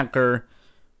Nutcracker,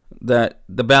 the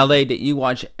ballet that you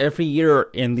watch every year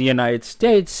in the United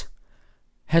States,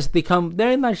 has become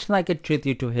very much like a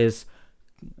tribute to his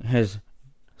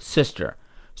sister.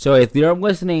 So if you're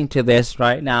listening to this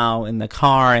right now in the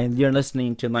car and you're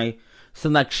listening to my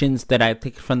selections that I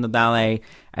picked from the ballet,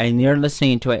 and you're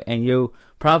listening to it and you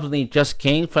probably just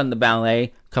came from the ballet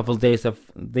a couple of days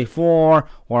before,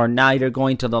 or now you're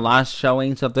going to the last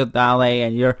showings of the ballet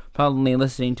and you're probably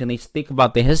listening to me speak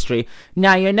about the history,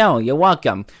 now you know, you're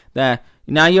welcome. Now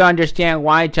you understand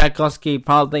why Tchaikovsky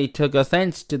probably took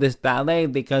offense to this ballet,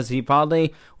 because he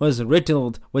probably was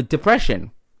riddled with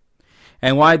depression,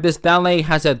 and why this ballet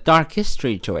has a dark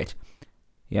history to it.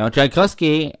 You know,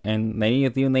 Tchaikovsky, and many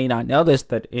of you may not know this,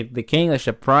 but it became a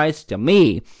surprise to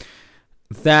me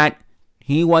that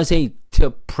he was a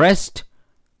depressed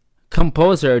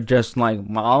composer, just like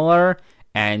Mahler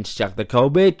and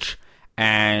Shostakovich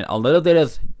and a little bit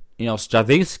of,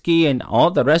 Stravinsky and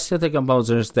all the rest of the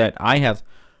composers that I have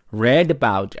read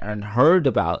about and heard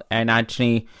about and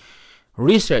actually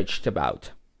researched about.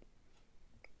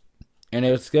 And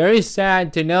it was very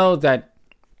sad to know that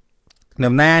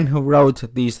the man who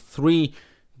wrote these 3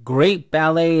 great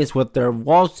ballets with their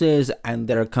waltzes and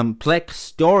their complex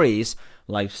stories,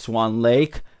 like Swan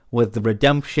Lake with the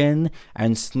Redemption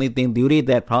and Sleeping Beauty,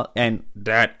 that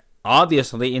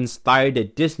obviously inspired a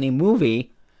Disney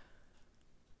movie,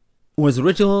 was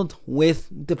riddled with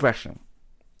depression.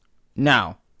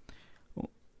 Now,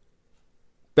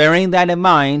 bearing that in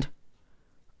mind,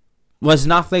 let's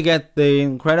not forget the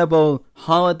incredible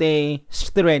holiday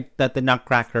spirit that the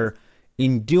Nutcracker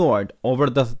endured over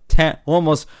the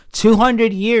almost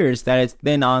 200 years that it's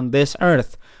been on this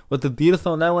earth, with the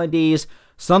beautiful melodies,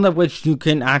 some of which you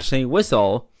can actually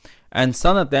whistle, and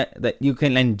some of that you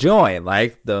can enjoy,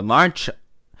 like the march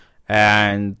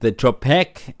and the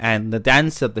tropic and the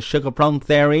dance of the Sugar Plum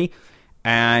Fairy,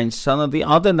 and some of the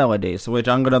other melodies, which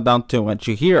I'm going to let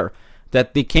you hear,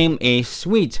 that became a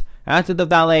suite. After the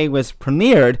ballet was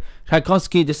premiered,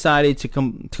 Tchaikovsky decided to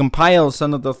compile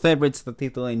some of the favorites that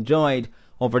people enjoyed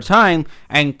over time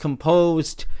and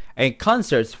composed a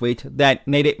concert suite that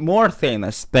made it more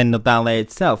famous than the ballet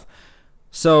itself.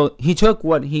 So he took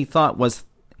what he thought was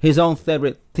his own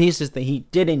favorite pieces that he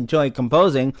did enjoy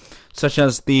composing, such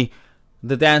as the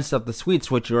dance of the suites,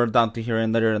 which you're about to hear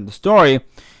later in the story,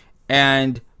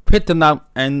 and put them up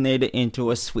and made it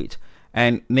into a suite,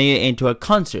 and made it into a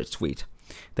concert suite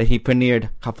that he premiered a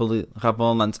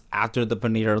couple of months after the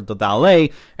premiere of the ballet,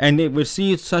 and it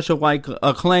received such a wide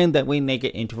acclaim that we make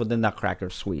it into the Nutcracker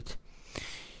suite.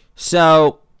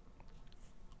 So,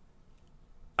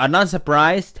 I'm not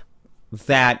surprised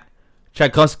that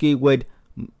Tchaikovsky would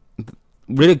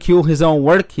ridicule his own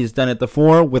work. He's done it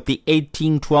before with the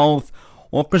 1812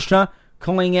 orchestra,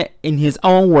 calling it, in his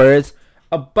own words,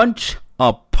 a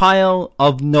pile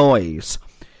of noise.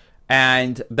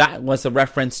 And that was a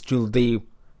reference to the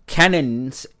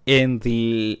cannons in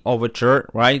the overture,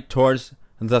 right, towards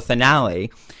the finale.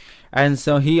 And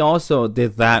so he also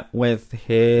did that with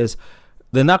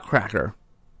the Nutcracker.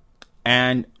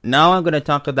 And now I'm going to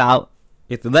talk about,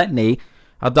 if you let me,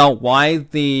 about why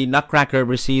the Nutcracker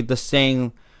received the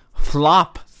same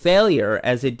flop failure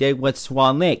as it did with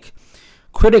Swan Lake.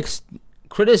 Critics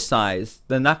criticized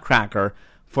the Nutcracker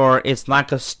for its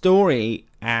lack of story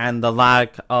and the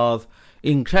lack of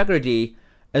integrity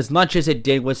as much as it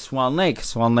did with Swan Lake.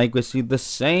 Swan Lake received the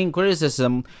same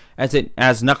criticism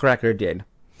as Nutcracker did.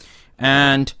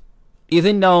 And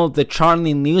even though the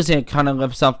charming music kind of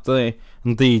lifts up the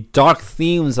dark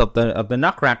themes of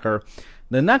the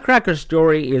Nutcracker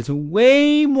story is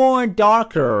way more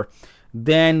darker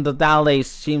than the ballet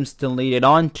seems to lead it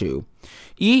on to.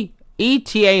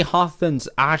 E.T.A. Hoffman's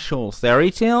actual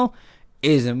fairy tale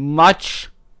is much,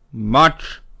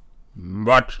 much,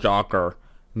 much darker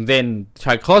than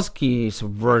Tchaikovsky's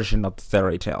version of the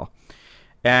fairy tale.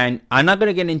 And I'm not going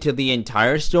to get into the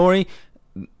entire story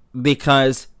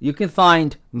because you can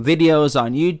find videos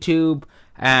on YouTube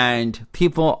and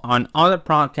people on other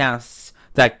podcasts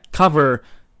that cover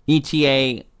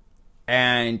ETA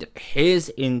and his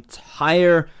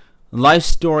entire life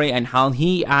story and how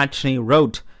he actually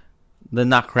wrote the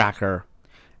Nutcracker.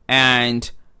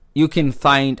 And you can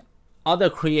find other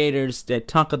creators that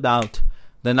talk about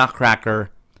the Nutcracker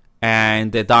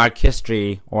and the dark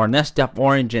history or messed up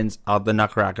origins of the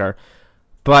Nutcracker.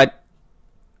 But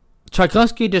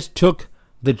Tchaikovsky just took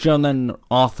the German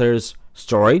author's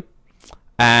story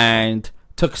and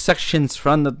took sections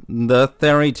from the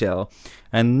fairy tale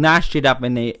and mashed it up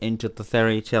into the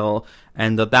fairy tale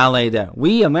and the ballet that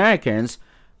we Americans,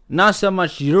 not so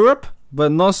much Europe,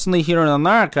 but mostly here in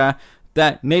America,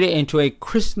 that made it into a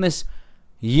Christmas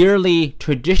yearly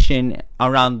tradition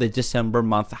around the December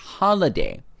month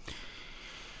holiday.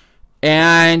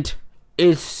 And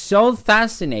it's so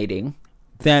fascinating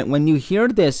that when you hear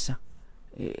this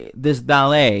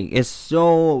ballet, it's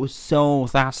so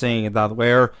fascinating about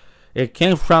where it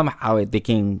came from, how it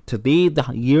became to be the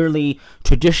yearly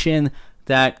tradition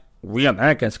that we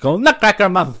Americans call Nutcracker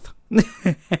Month.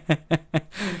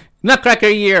 Nutcracker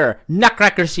year,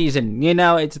 Nutcracker season. You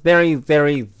know, it's very,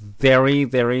 very, very,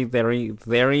 very, very,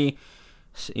 very,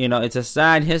 it's a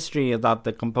sad history about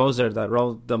the composer that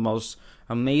wrote the most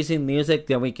amazing music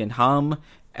that we can hum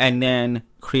and then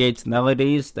creates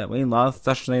melodies that we love,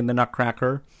 especially in the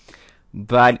Nutcracker.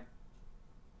 But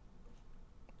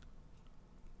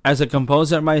as a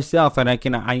composer myself, and I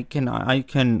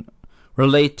can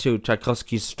relate to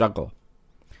Tchaikovsky's struggle.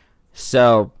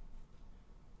 So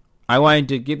I wanted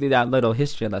to give you that little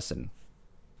history lesson.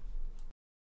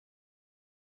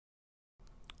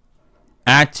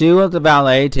 Act 2 of the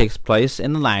ballet takes place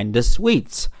in the land of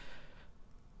sweets.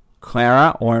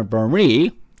 Clara, or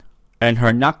Marie, and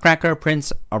her Nutcracker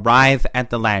prince arrive at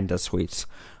the land of sweets,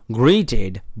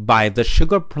 greeted by the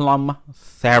Sugar Plum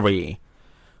Fairy,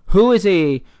 who is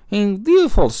a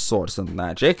beautiful source of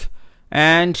magic,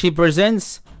 and she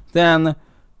presents them,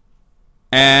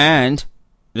 and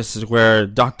this is where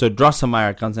Dr.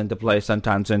 Drosselmeyer comes into play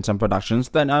sometimes in some productions.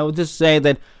 Then I would just say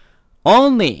that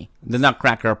only the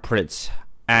Nutcracker Prince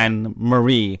and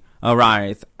Marie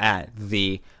arrive at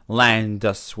the land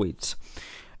of sweets.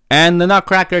 And the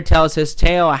Nutcracker tells his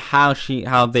tale,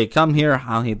 how they come here,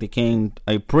 how he became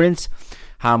a prince,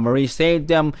 how Marie saved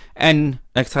them, and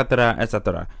etc.,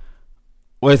 etc.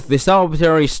 With the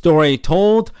celebratory story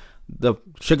told, the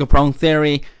Sugar Plum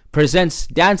Fairy presents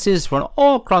dances from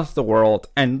all across the world,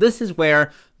 and this is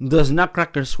where the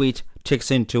Nutcracker Suite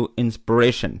takes into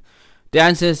inspiration.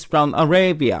 Dances from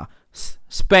Arabia,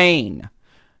 Spain,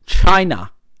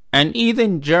 China, and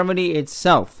even Germany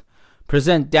itself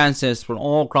present dances from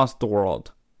all across the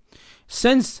world.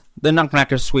 Since the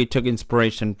Nutcracker Suite took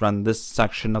inspiration from this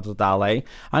section of the ballet,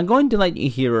 I'm going to let you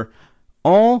hear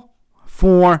all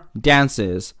 4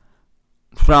 dances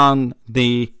from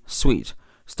the suite,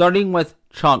 starting with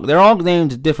chocolate. They're all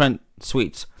named different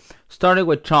suites. Starting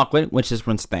with chocolate, which is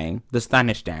from Spain, the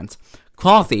Spanish dance.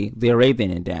 Coffee, the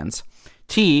Arabian dance.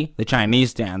 Tea, the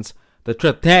Chinese dance. The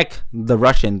Triptych, the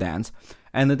Russian dance.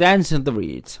 And the Dance of the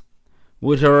Reeds,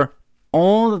 which are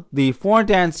all the 4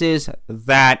 dances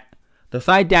the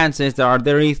 5 dances that are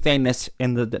very famous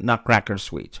in the Nutcracker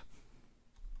Suite.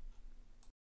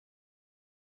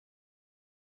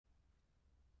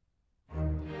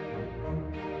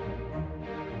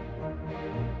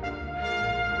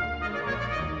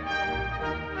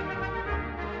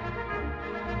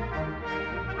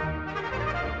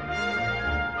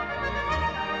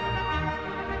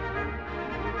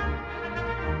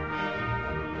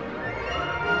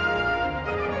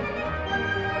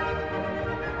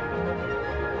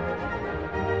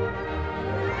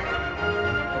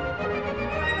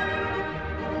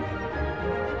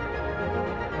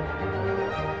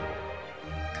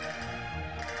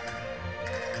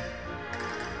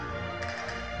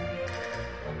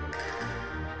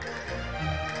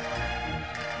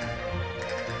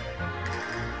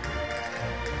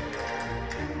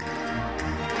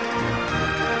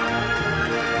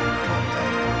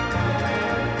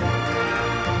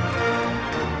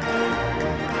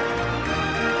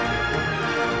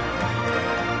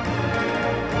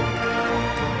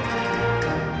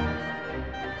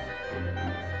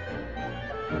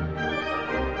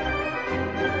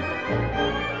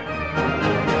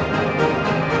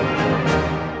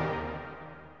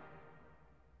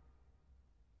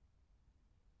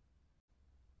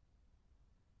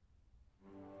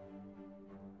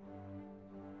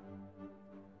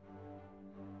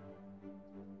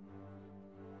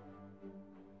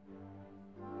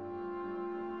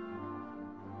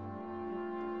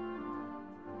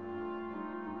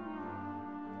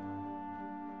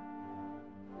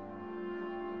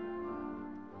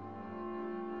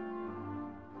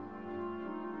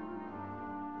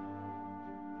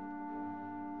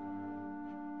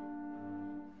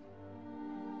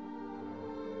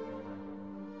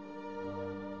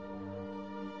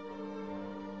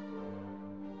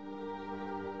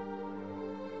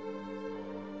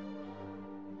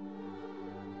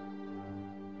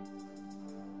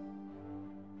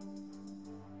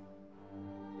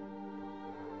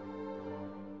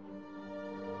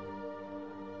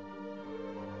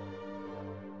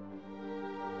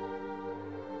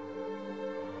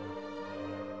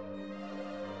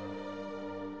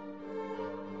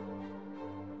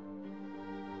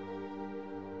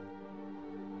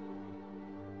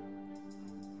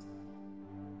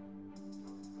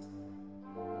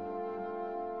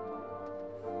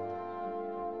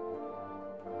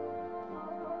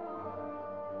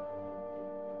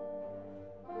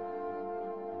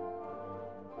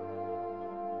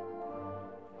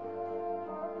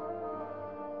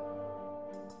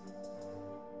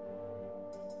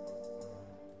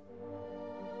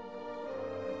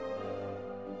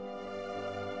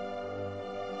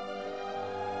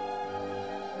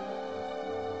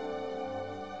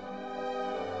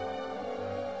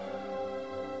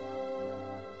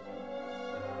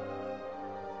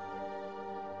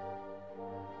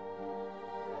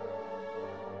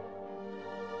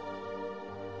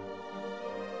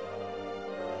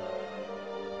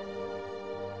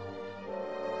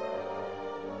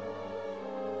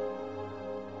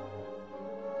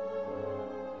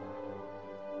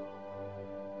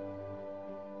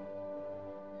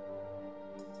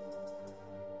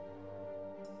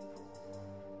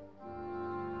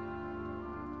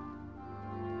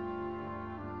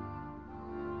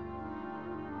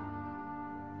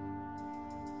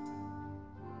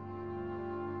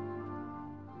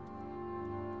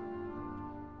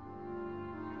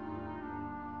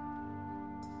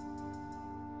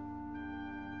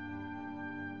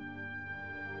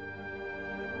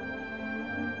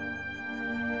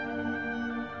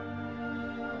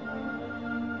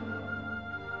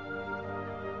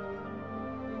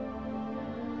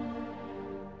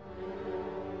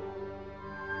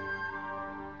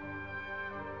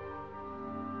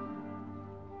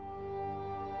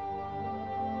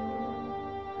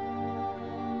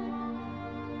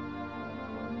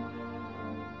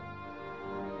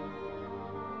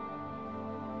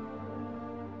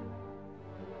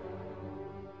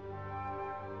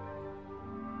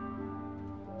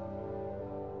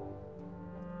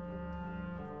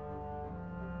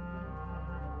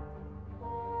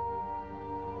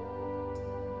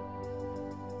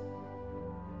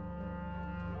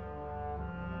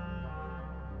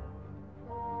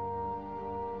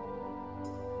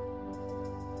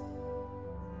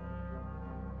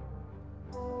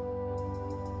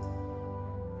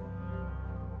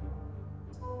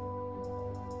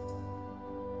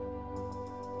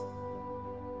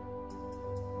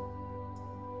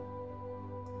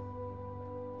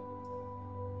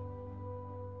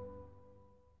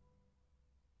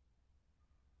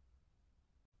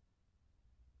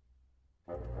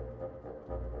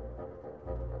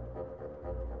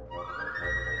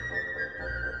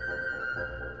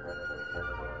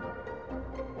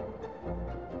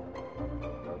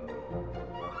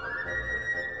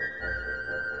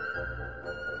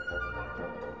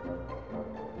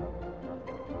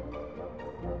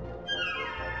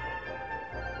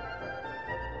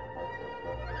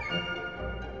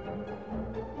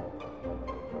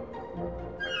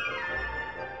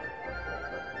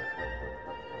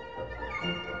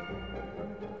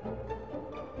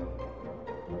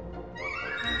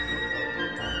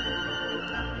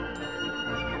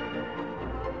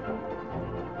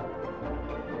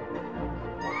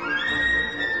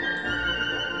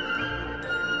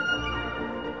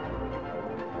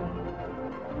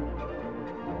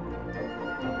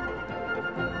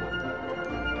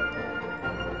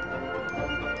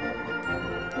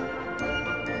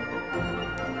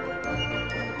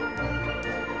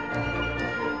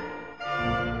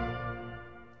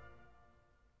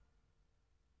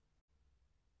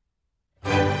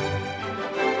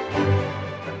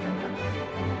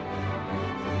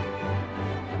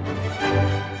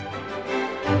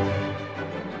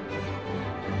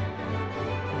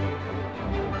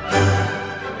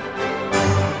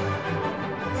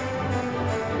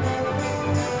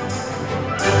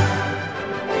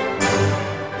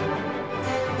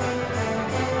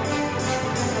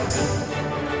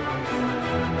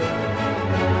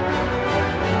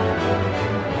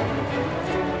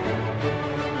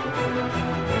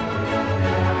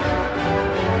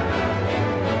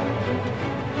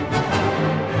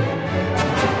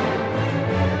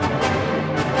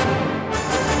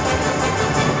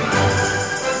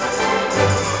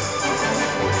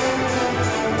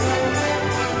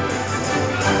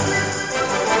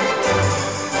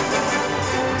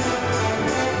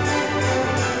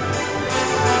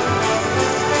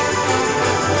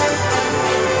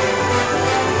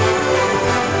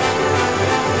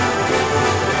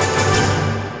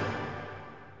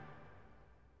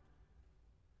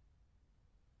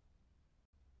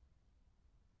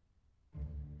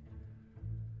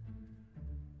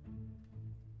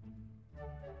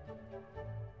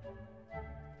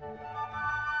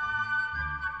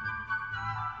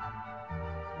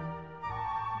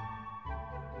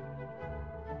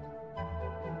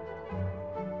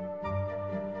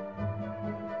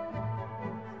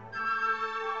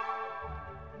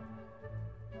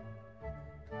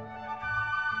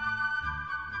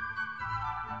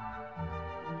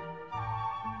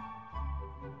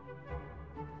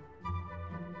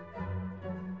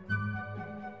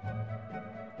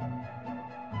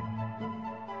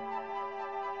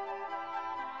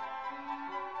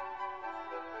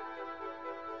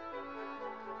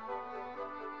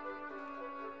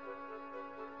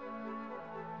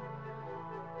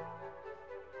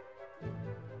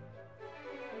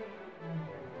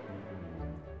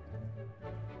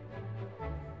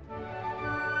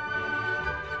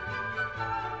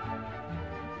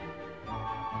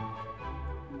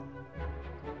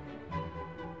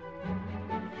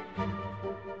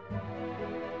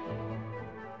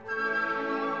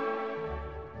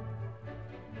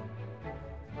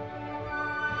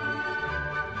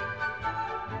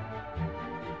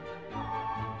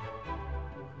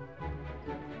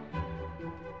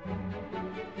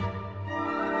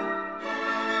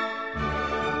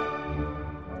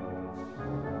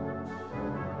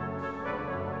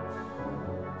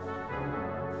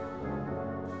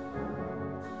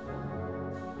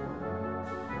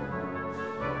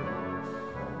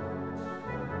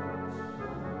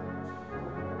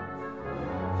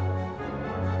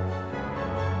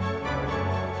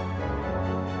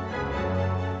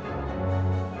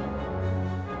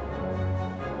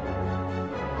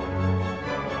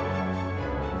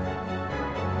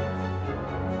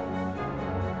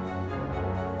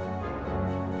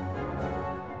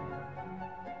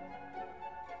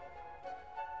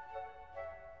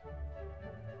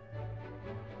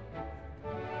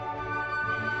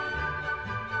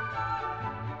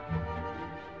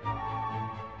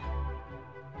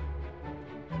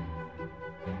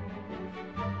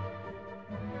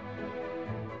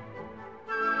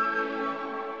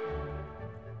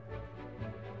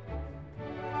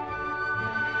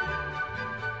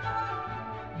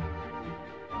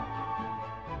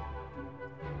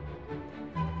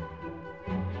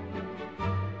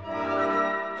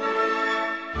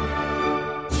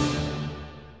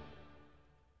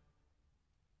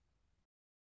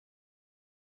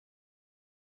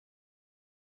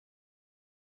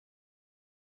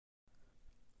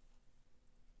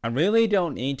 I really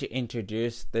don't need to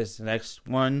introduce this next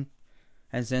one.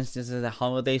 And since this is a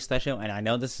holiday special, and I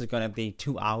know this is going to be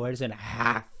 2 hours and a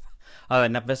half of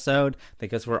an episode,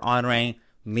 because we're honoring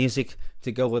music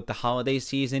to go with the holiday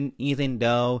season, even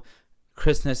though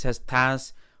Christmas has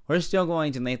passed, we're still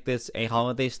going to make this a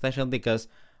holiday special because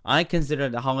I consider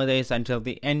the holidays until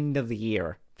the end of the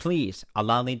year. Please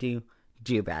allow me to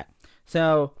do that.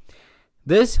 So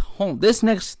this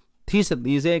next piece of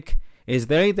music is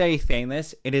very, very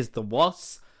famous. It is the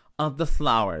Waltz of the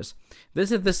Flowers.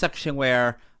 This is the section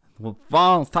where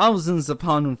thousands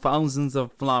upon thousands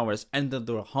of flowers enter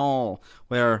the hall,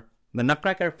 where the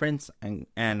Nutcracker Prince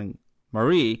and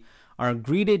Marie are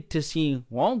greeted to see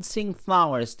waltzing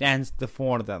flowers dance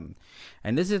before them.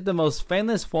 And this is the most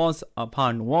famous waltz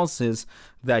upon waltzes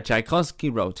that Tchaikovsky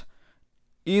wrote.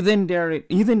 Even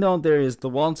though there is the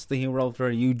waltz that he wrote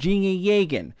for Eugenia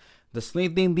Onegin, The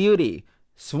Sleeping Beauty,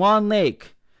 Swan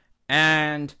Lake,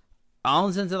 and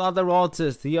thousands of other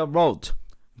waltzes that he wrote,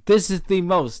 this is the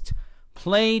most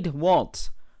played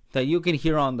waltz that you can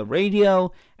hear on the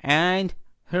radio and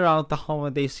throughout the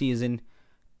holiday season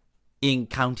in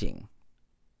counting.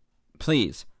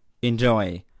 Please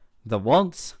enjoy the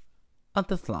Waltz of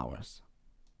the Flowers.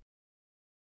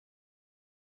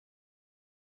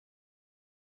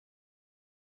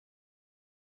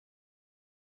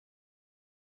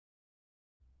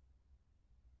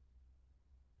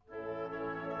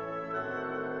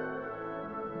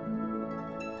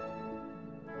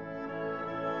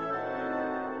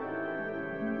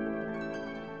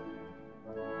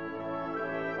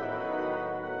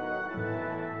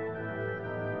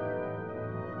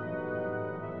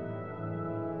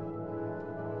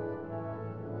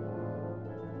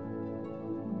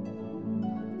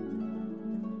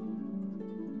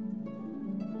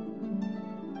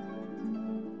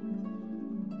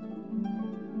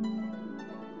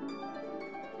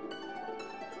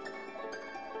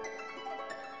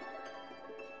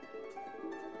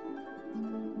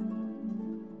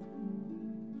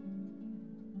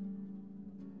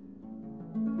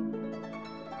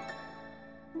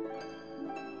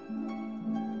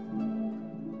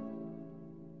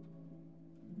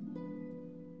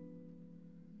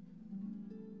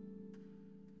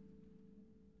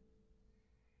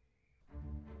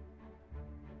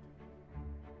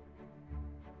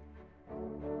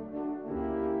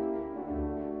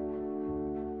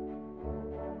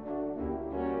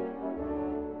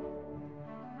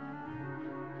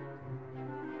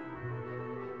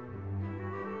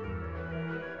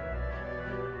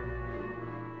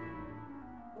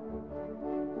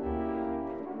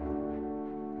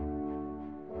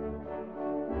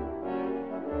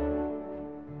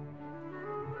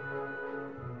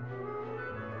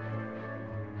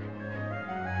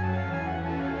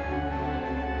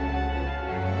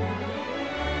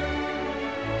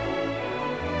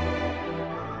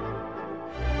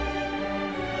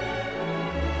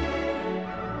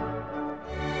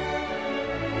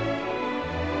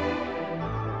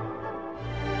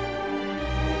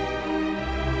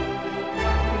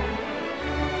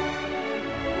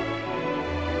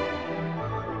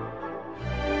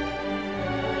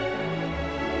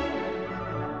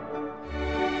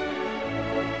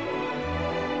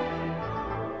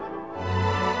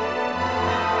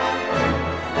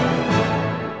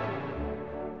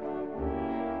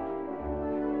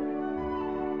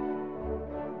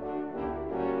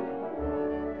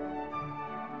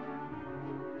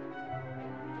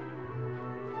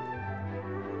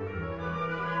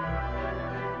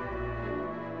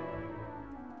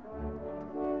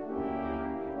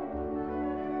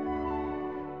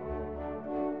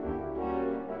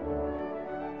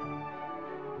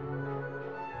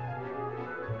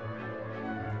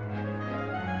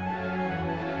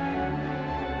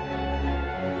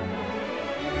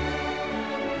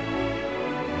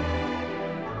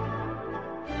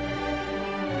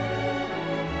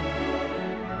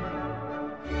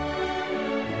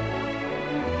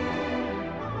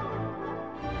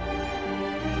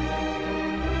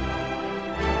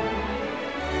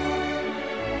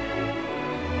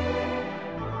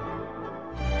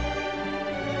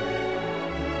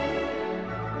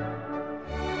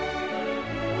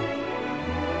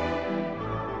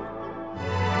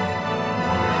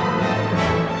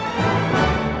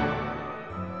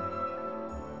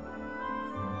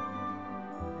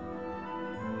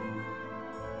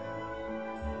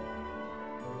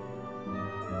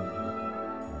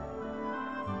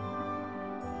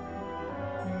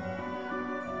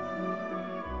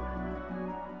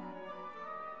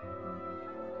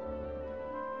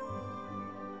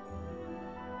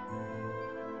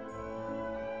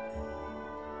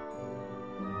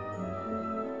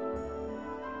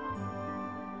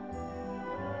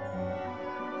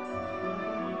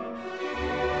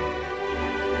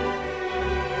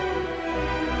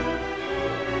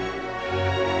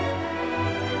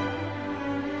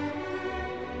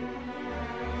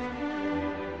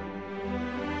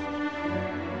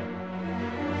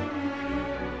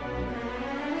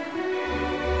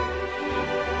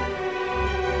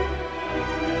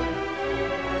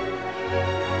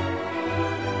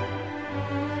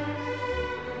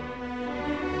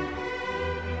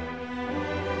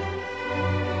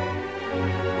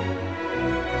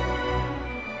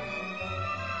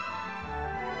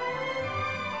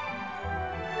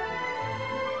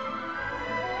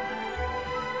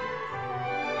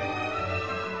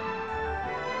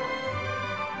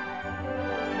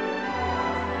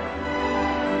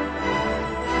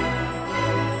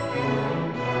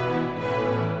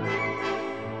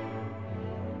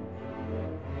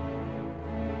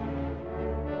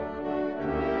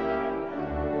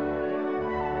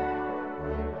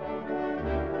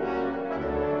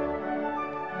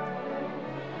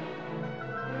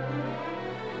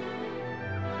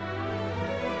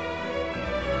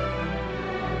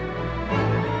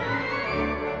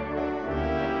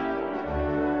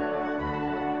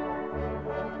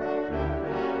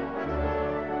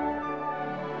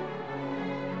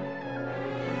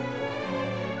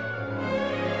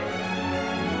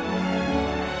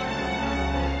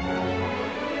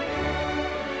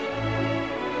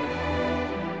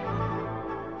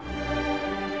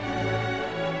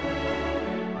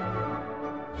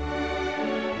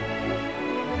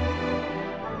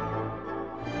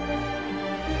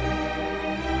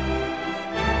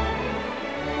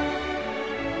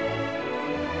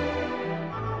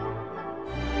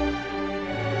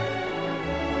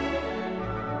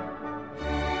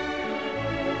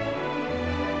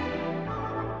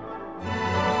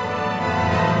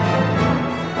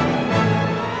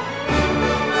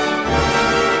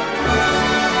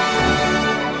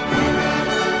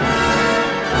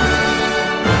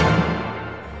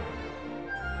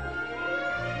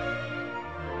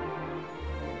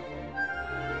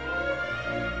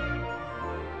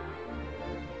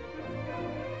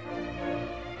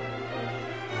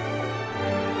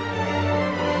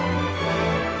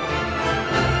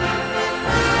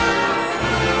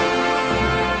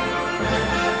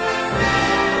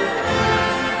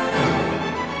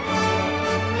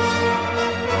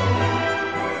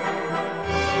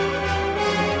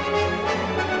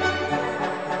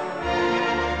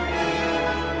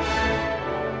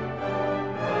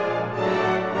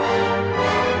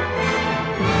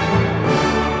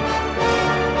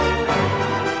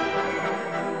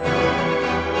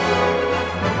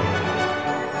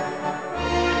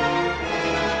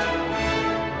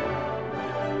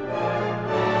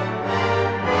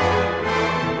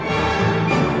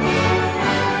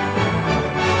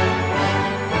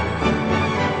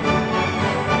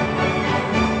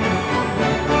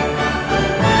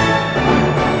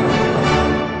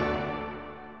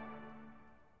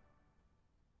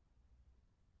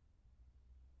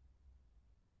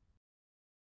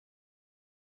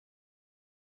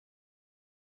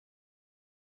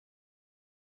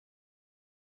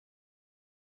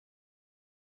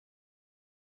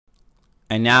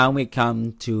 And now we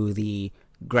come to the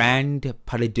grand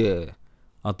pas de deux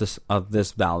of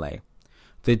this ballet,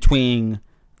 between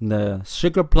the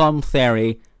Sugar Plum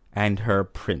Fairy and her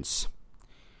prince.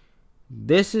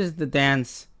 This is the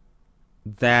dance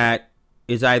that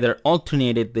is either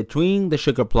alternated between the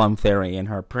Sugar Plum Fairy and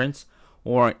her prince,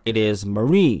 or it is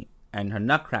Marie and her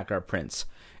Nutcracker prince.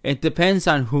 It depends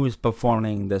on who's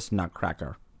performing this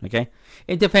Nutcracker. Okay?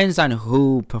 It depends on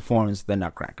who performs the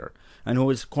Nutcracker and who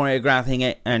is choreographing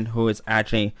it and who is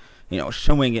actually,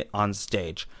 showing it on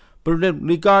stage. But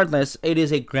regardless, it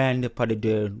is a grand pas de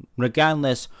deux,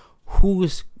 regardless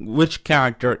which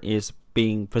character is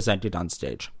being presented on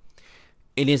stage.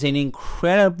 It is an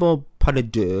incredible pas de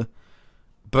deux,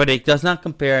 but it does not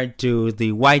compare to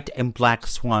the white and black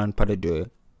swan pas de deux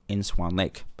in Swan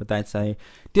Lake. But that's a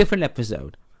different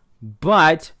episode.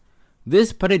 But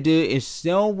this pas de deux is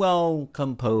so well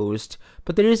composed,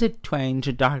 but there is a twinge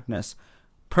of darkness.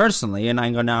 Personally, and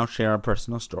I'm going to now share a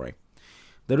personal story.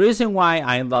 The reason why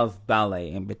I love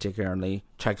ballet, and particularly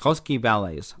Tchaikovsky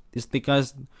ballets, is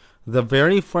because the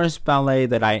very first ballet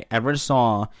that I ever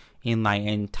saw in my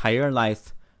entire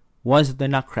life was the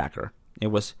Nutcracker. It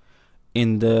was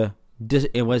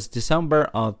December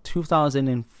of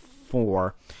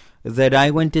 2004 that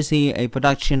I went to see a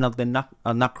production of the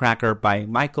Nutcracker by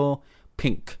Michael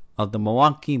Pink of the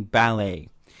Milwaukee Ballet.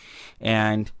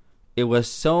 And it was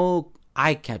so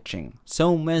eye-catching,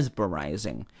 so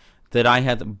mesmerizing, that I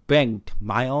had begged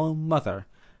my own mother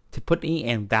to put me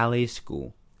in ballet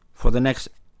school for the next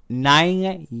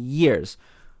 9 years,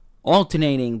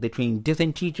 alternating between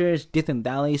different teachers, different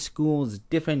ballet schools,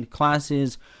 different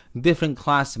classes, different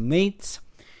classmates,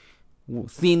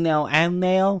 female and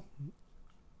male,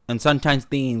 and sometimes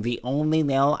being the only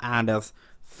male out of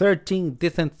 13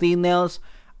 different females.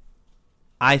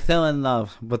 I fell in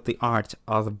love with the art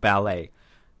of ballet.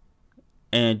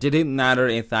 And it didn't matter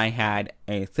if I had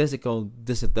a physical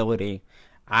disability.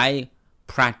 I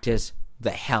practiced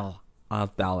the hell out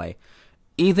of ballet.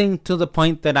 Even to the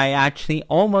point that I actually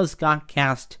almost got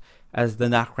cast as the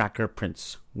Nutcracker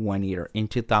Prince one year in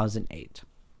 2008.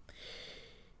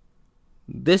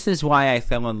 This is why I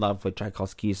fell in love with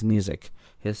Tchaikovsky's music,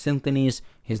 his symphonies,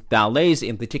 his ballets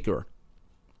in particular.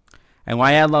 And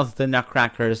why I love the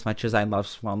Nutcracker as much as I love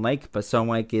Swan Lake, but Swan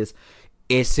Lake is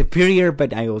superior,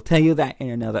 but I will tell you that in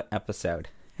another episode.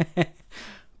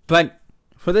 But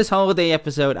for this holiday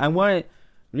episode, I want to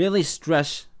really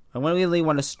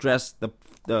want to stress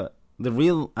the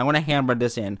real. I want to hammer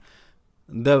this in.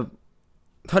 The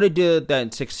pas de deux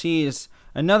that succeeds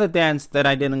another dance that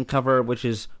I didn't cover, which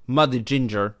is Mother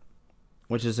Ginger,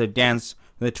 which is a dance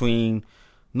between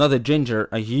Mother Ginger,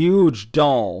 a huge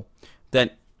doll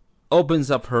that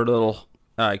opens up her little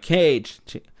cage.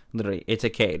 Literally, it's a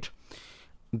cage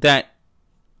that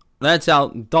lets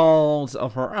out dolls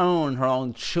of her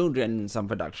own children in some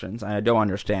productions. I don't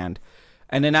understand.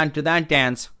 And then after that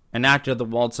dance, and after the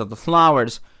Waltz of the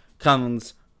Flowers,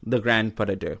 comes the Grand Pas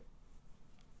de Deux.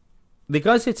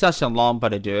 Because it's such a long pas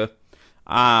de deux,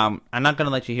 I'm not going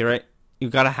to let you hear it. You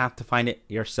have to find it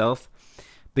yourself,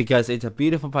 because it's a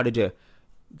beautiful pas de deux.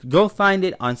 Go find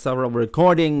it on several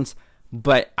recordings,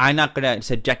 but I'm not going to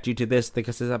subject you to this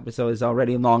because this episode is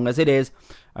already long as it is.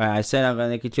 I said I'm going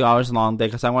to make it 2 hours long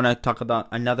because I want to talk about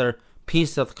another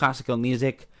piece of classical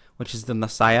music, which is the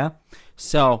Messiah.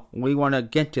 So we want to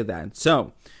get to that.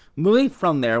 So moving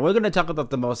from there, we're going to talk about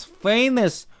the most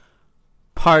famous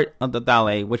part of the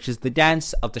ballet, which is the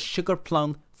dance of the Sugar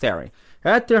Plum Fairy.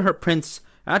 After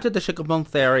the Sugar Plum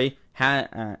Fairy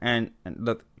and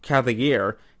the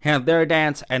Cavalier have their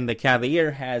dance, and the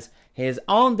Cavalier has his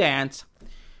own dance,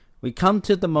 we come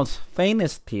to the most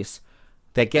famous piece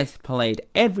that gets played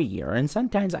every year. And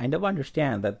sometimes I don't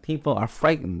understand that people are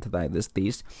frightened by this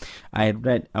piece.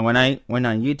 When I went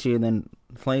on YouTube and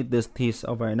played this piece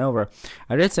over and over,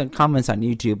 I read some comments on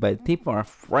YouTube, but people are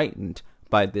frightened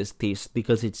by this piece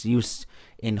because it's used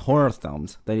in horror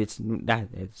films. It's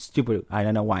stupid. I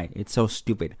don't know why. It's so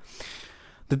stupid.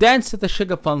 The Dance of the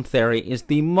Sugar Plum Fairy is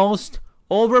the most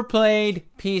overplayed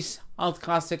piece of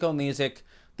classical music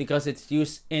because it's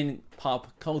used in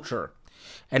pop culture.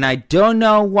 And I don't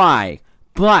know why,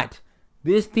 but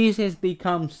this piece has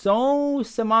become so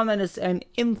synonymous and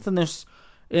infamous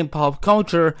in pop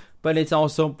culture, but it's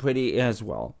also pretty as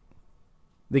well.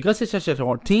 Because it's such a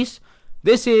short piece,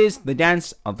 this is the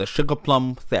Dance of the Sugar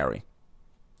Plum Fairy.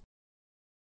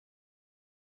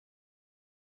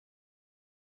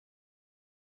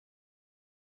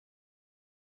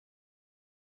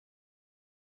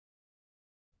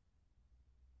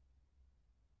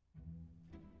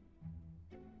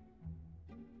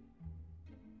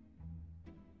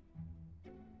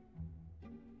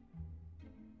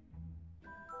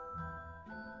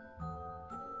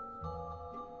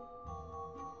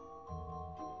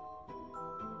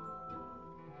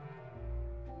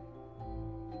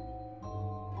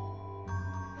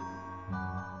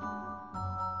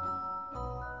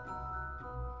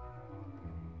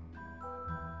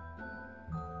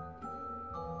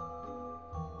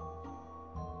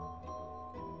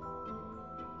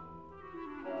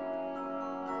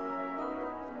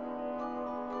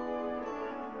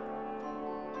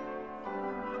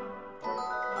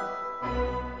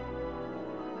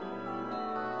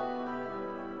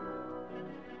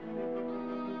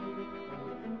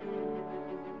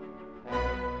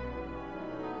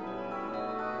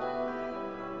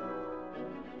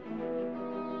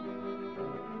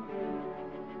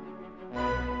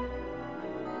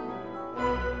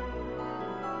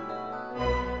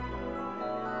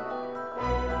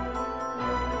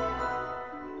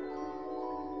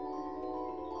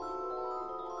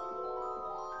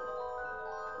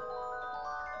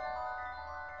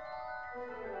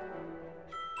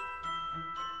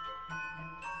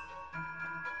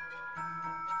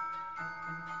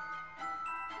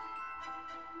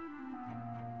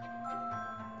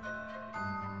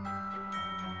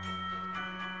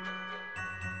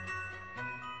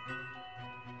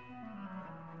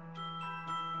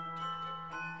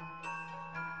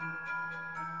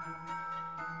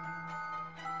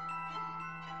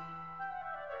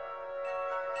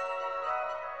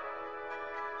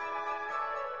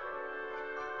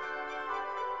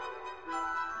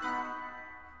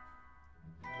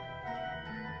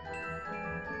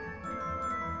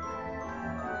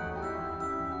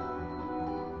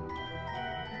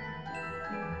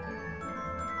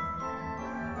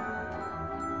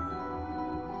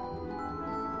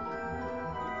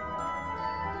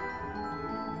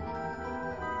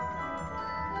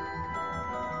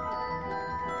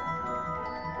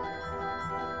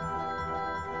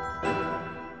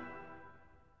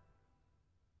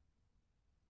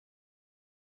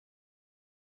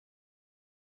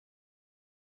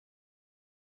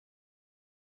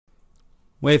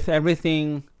 with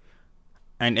everything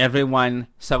and everyone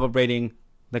celebrating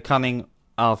the coming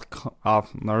of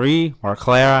Marie or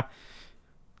Clara,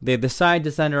 they decide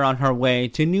to send her on her way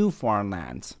to new foreign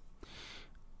lands.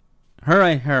 Her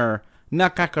and her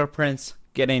Nutcracker prince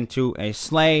get into a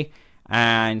sleigh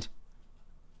and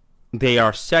they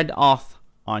are set off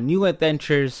on new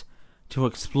adventures to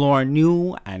explore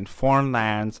new and foreign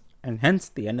lands, and hence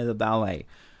the end of the ballet.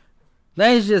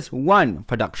 That is just one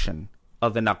production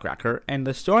of the Nutcracker, and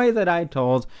the story that I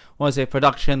told was a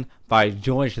production by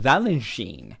George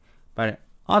Balanchine. But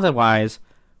otherwise,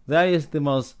 that is the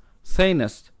most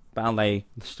famous ballet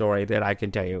story that I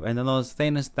can tell you, and the most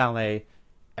famous ballet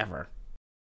ever.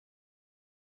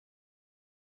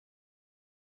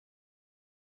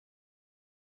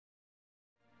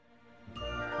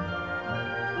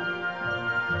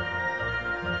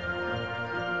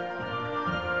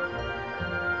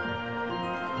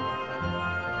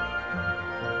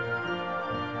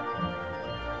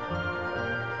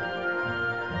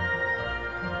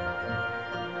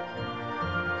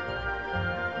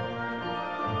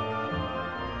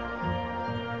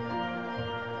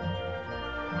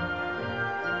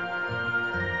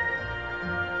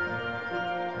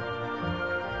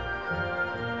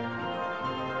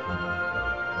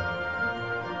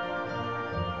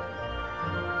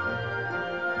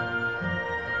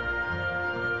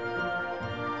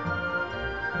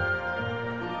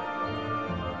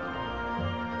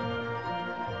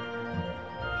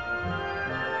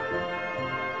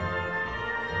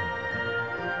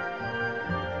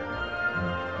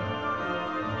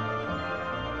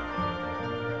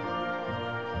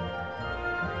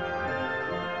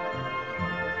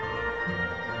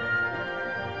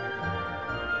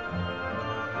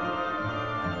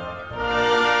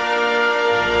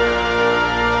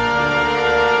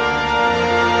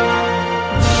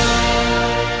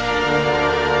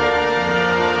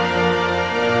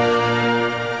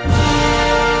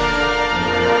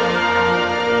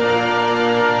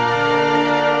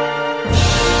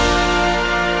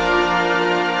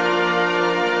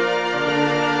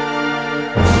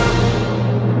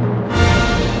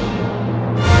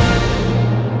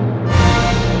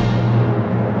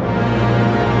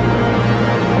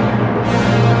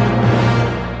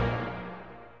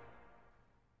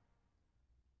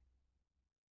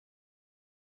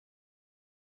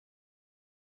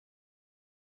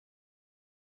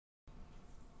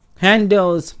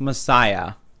 Handel's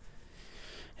Messiah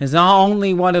is not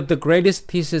only one of the greatest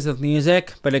pieces of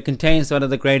music, but it contains one of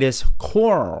the greatest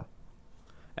choral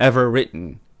ever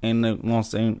written. And the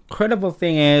most incredible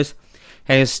thing is,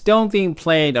 it is still being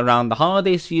played around the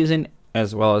holiday season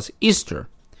as well as Easter.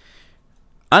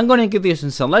 I'm going to give you some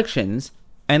selections,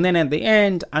 and then at the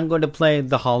end, I'm going to play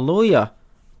the Hallelujah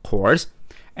chorus,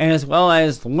 as well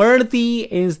as Worthy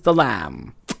is the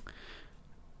Lamb.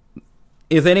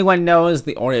 If anyone knows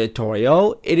the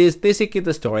oratorio, it is basically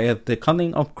the story of the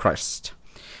coming of Christ.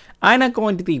 I'm not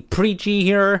going to be preachy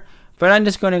here, but I'm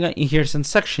just going to let you hear some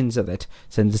sections of it,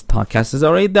 since this podcast has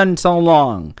already done so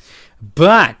long.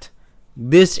 But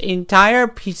this entire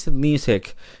piece of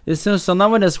music is so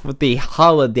synonymous with the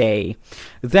holiday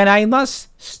that I must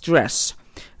stress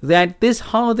that this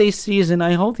holiday season,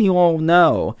 I hope you all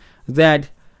know that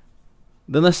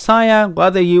the Messiah,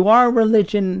 whether you are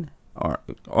religion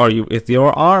if you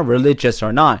are religious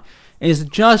or not, is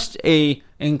just a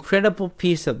incredible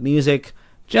piece of music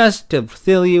just to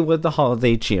fill you with the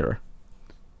holiday cheer.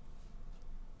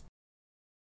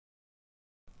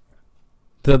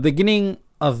 The beginning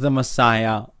of the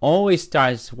Messiah always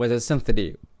starts with a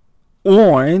symphony,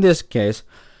 or in this case,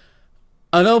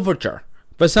 an overture.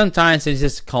 But sometimes it's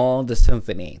just called the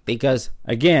symphony because,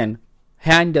 again,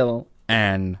 Handel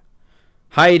and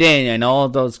Haydn and all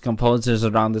those composers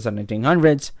around the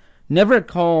 1700s never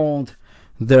called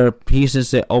their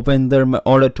pieces that opened their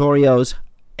oratorios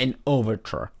an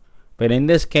overture. But in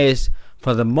this case,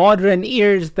 for the modern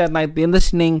ears that might be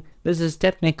listening, this is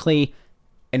technically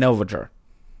an overture.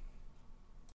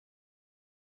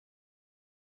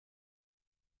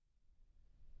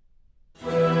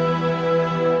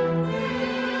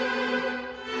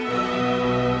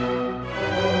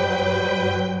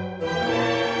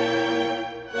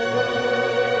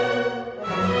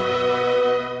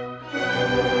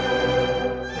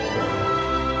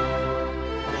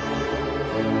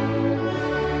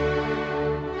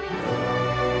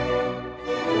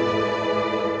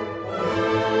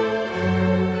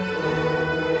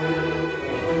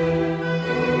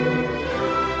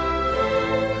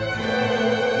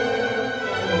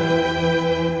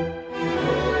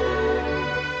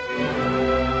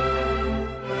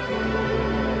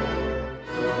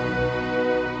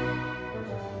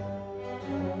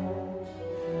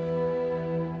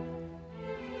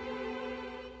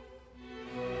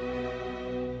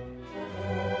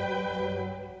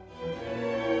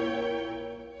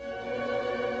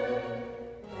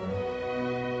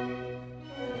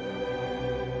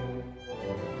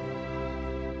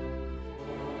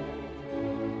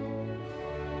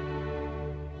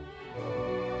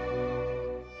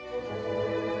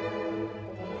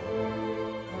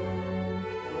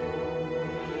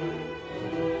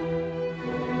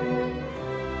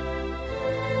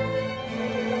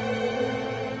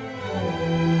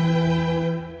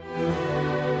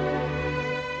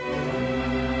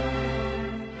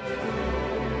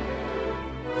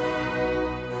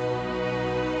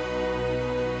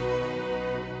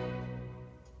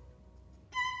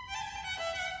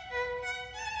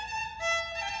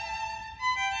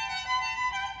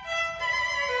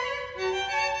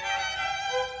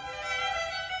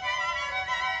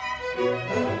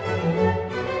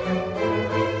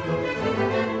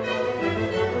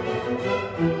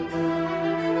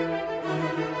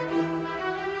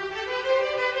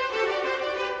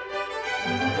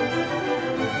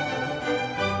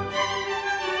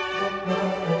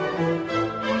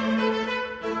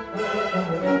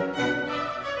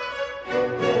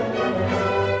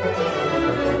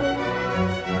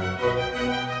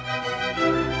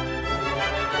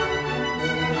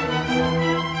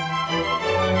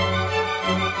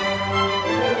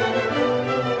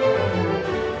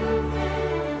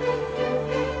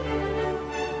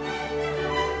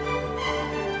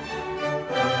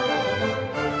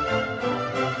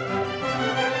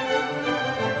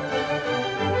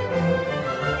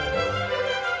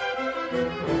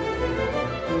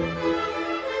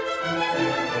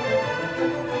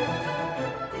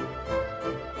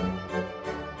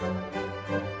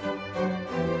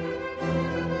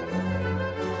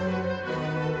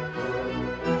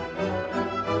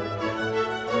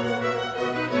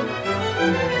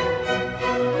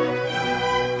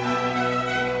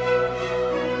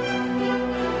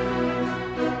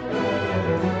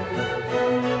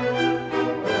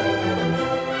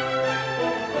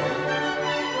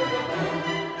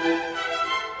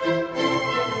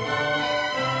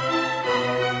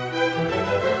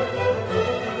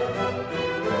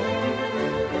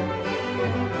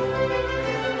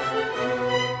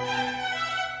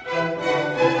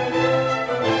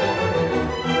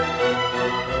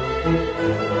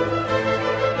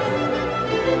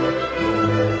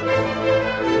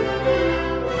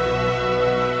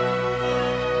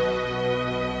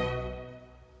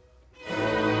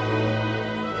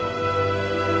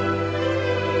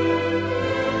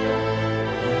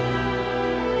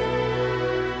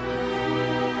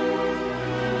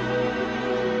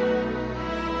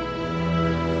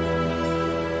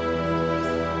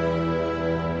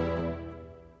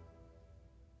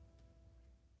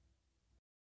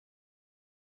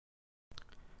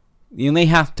 You may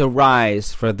have to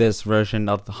rise for this version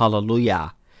of the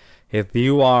Hallelujah. If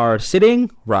you are sitting,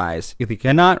 rise. If you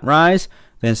cannot rise,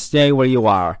 then stay where you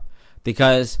are.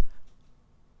 Because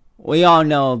we all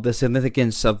know the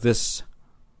significance of this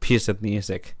piece of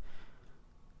music.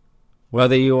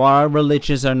 Whether you are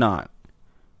religious or not,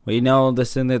 we know the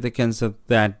significance of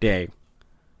that day.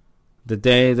 The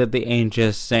day that the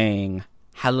angels sang,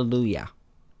 Hallelujah.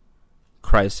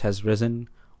 Christ has risen,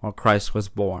 or Christ was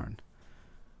born.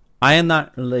 I am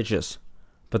not religious,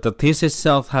 but the piece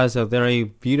itself has a very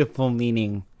beautiful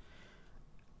meaning.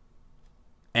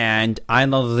 And I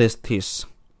love this piece.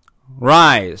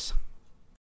 Rise!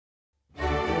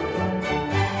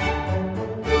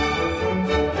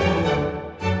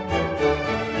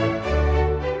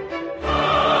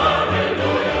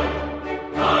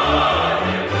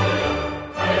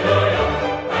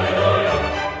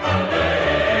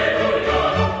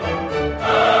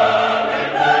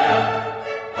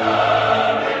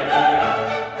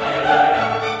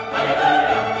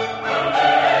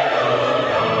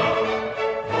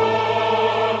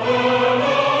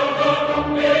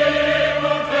 Amen.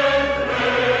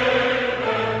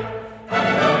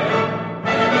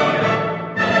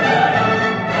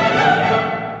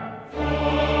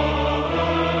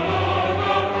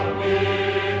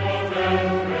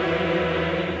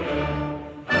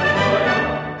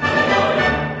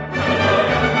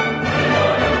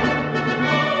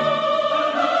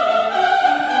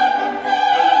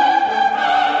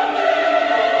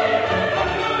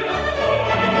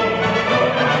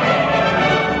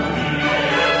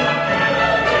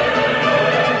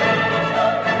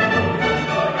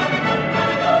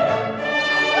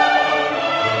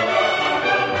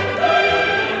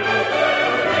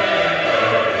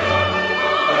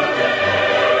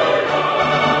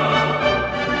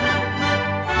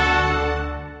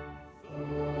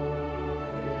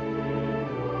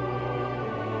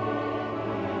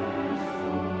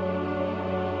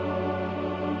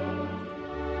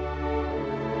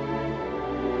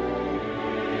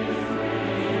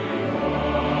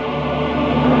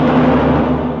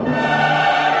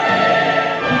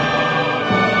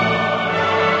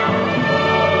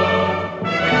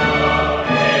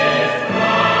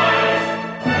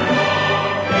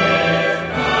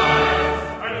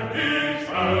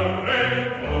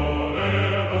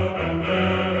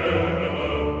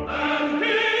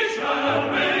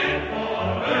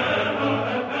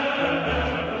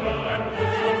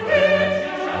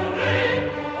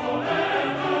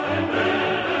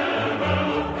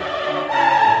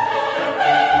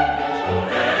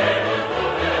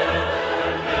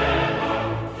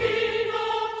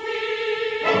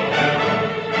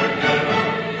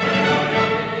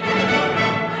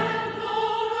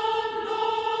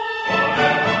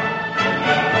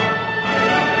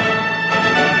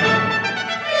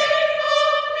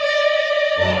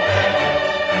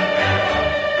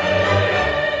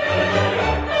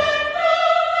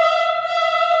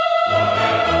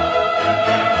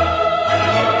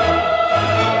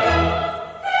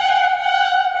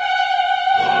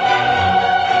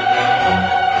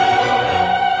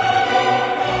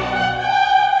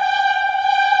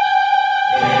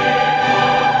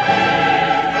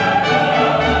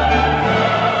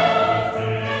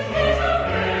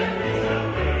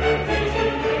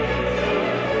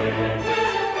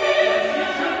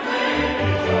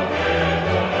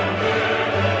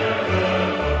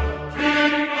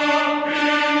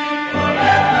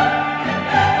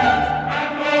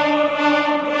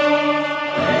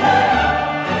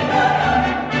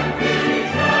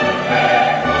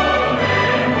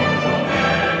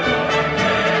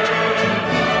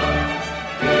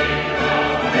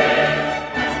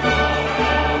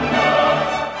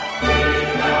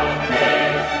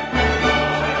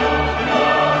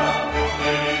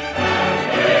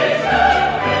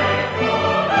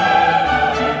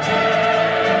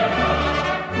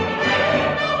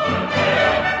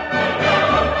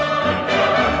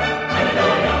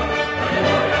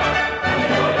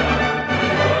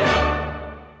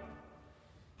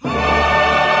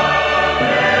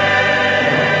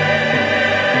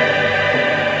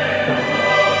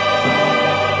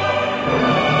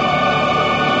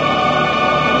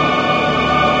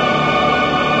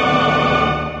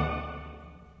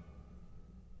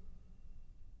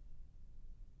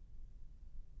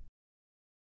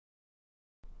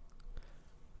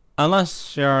 I'll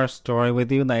share a story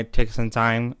with you that takes some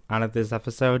time out of this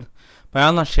episode, but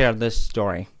I'll not share this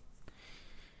story.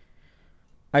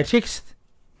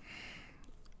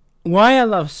 Why I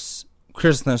love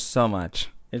Christmas so much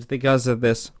is because of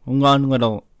this one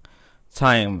little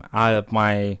time out of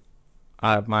my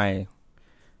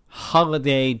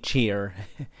holiday cheer.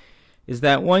 Is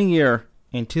that one year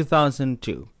in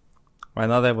 2002, my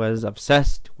mother was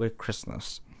obsessed with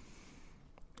Christmas,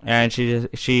 and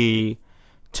she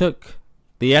took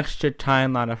the extra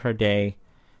time out of her day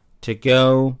to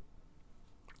go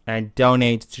and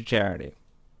donate to charity.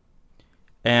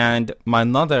 And my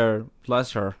mother,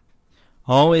 bless her,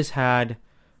 always had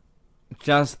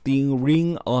just the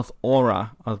ring of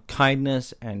aura of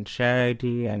kindness and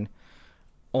charity, and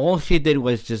all she did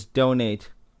was just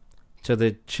donate to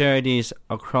the charities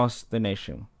across the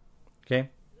nation.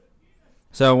 Okay?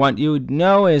 So what you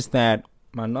know is that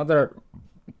my mother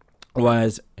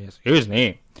was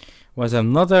a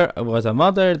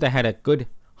mother that had a good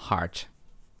heart.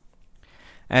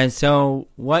 And so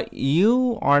what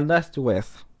you are left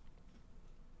with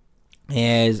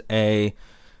is a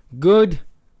good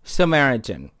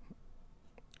Samaritan.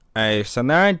 A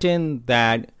Samaritan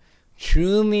that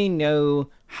truly know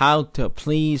how to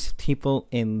please people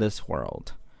in this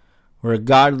world,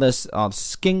 regardless of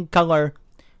skin color,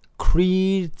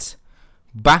 creeds,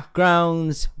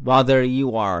 backgrounds, whether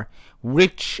you are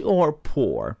rich or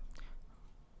poor.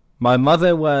 My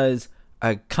mother was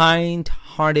a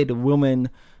kind-hearted woman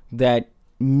that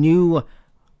knew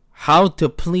how to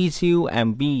please you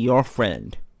and be your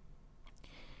friend.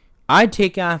 I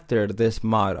take after this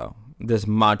motto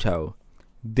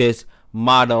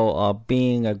of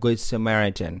being a good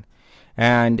Samaritan.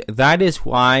 And that is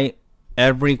why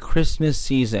every Christmas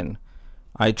season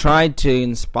I try to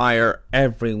inspire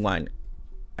everyone.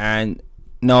 And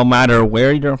no matter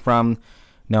where you're from,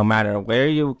 no matter where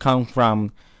you come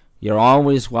from, you're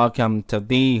always welcome to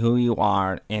be who you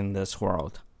are in this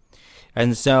world.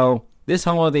 And so, this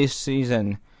holiday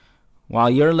season,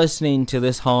 while you're listening to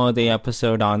this holiday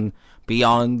episode on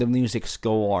Beyond the Music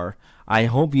Score, I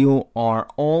hope you are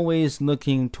always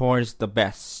looking towards the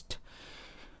best.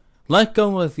 Let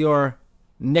go of your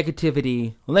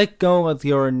negativity. Let go of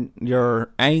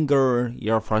your anger,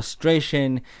 your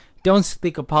frustration. Don't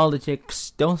stick with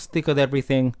politics. Don't stick with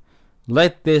everything.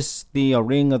 Let this be a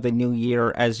ring of the new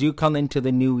year as you come into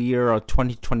the new year of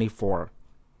 2024.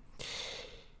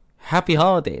 Happy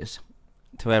holidays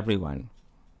to everyone.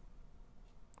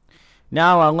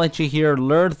 Now I'll let you hear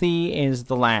Worthy is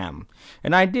the Lamb.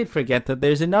 And I did forget that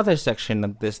there's another section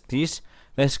of this piece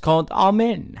that's called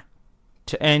Amen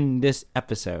to end this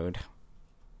episode.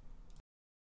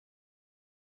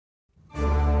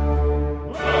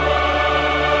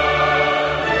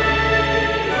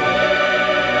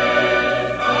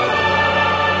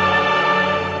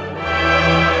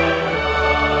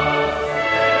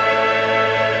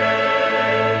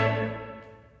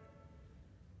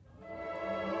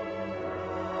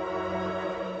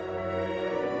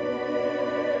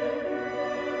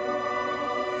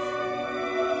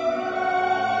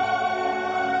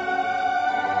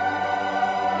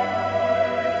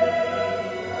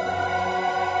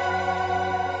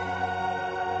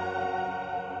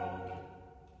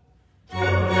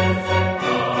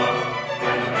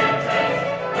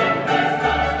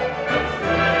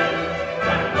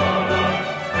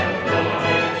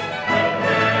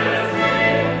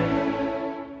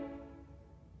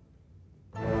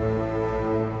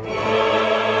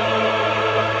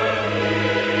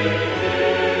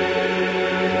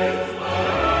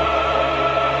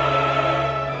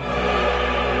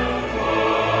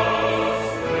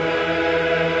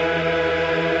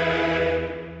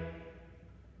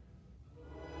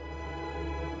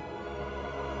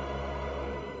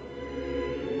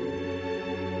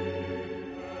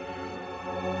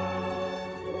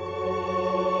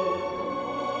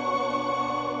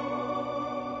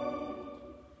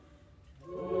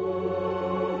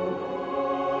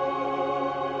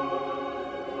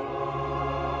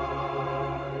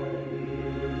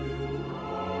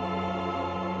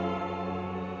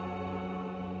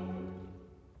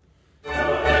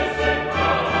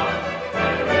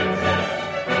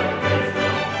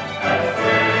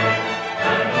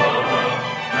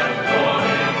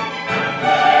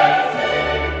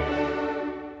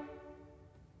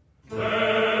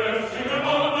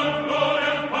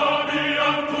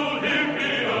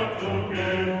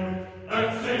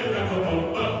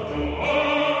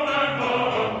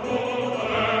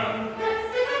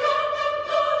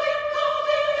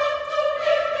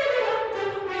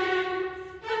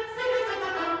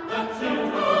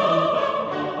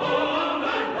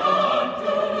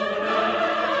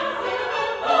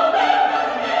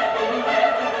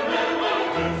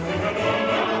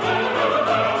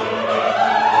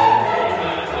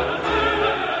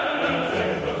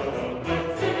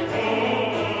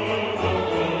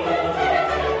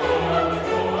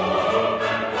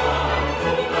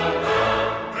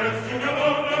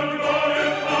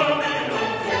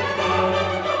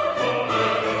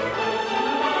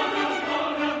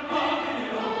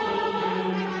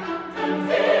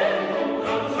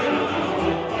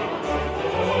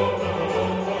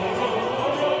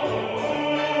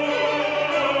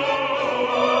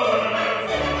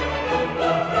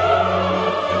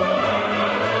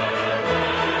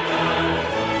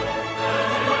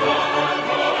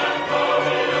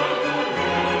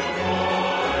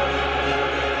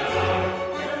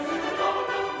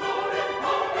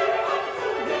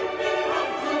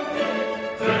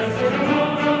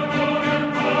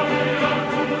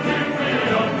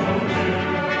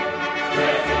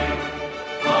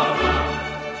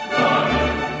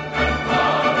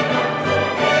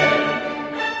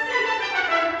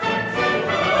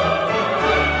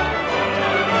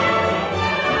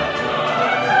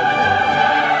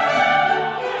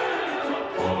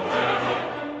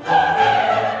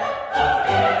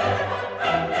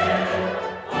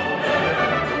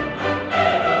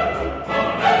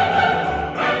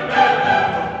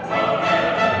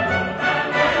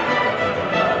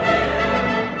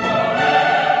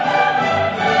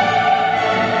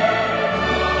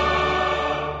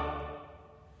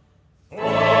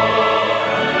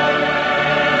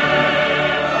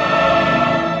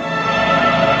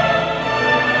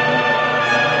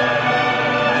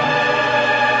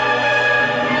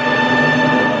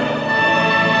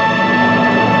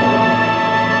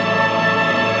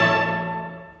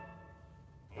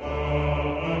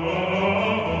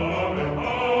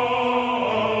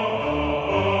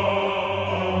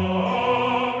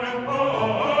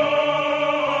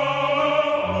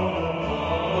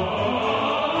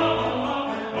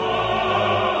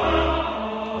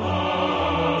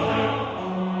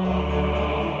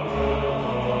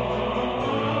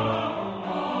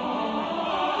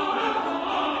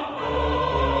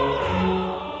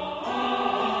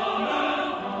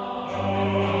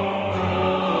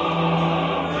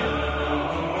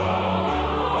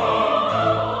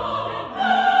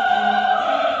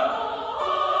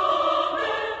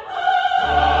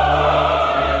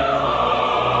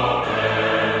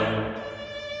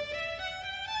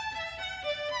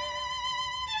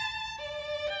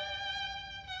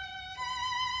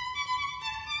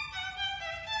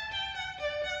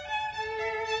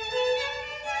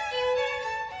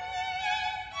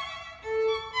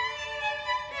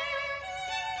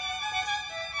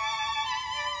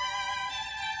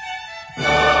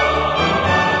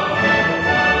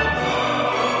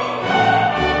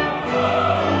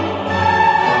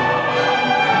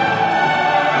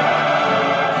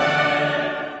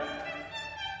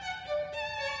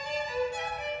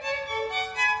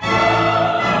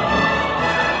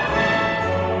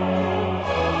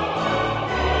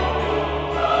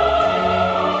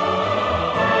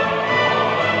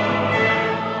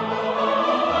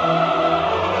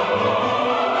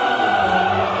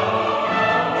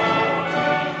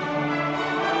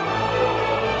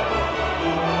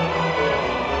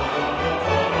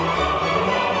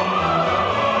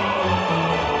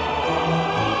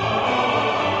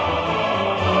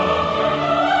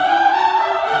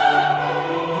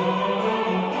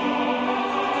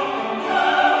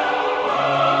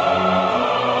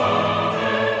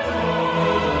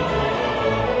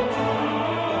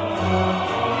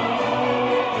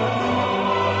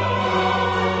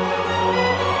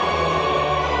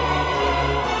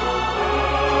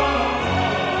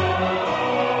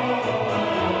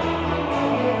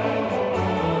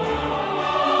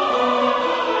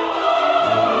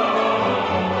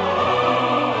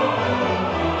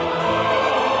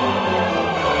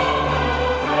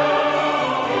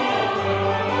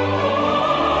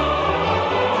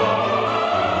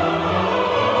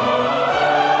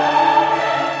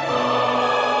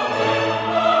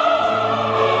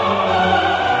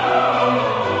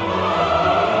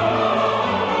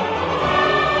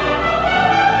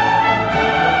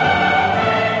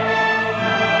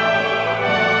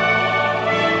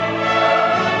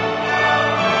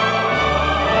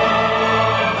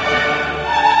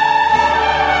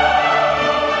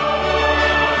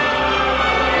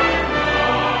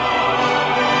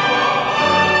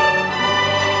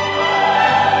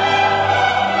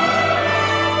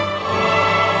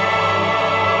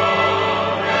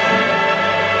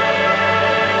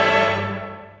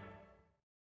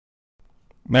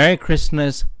 Merry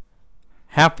Christmas,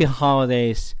 Happy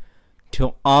Holidays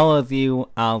to all of you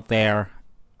out there,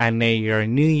 and may your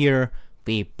new year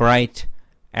be bright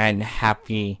and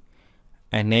happy,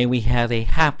 and may we have a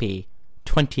happy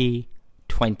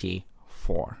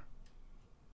 2024.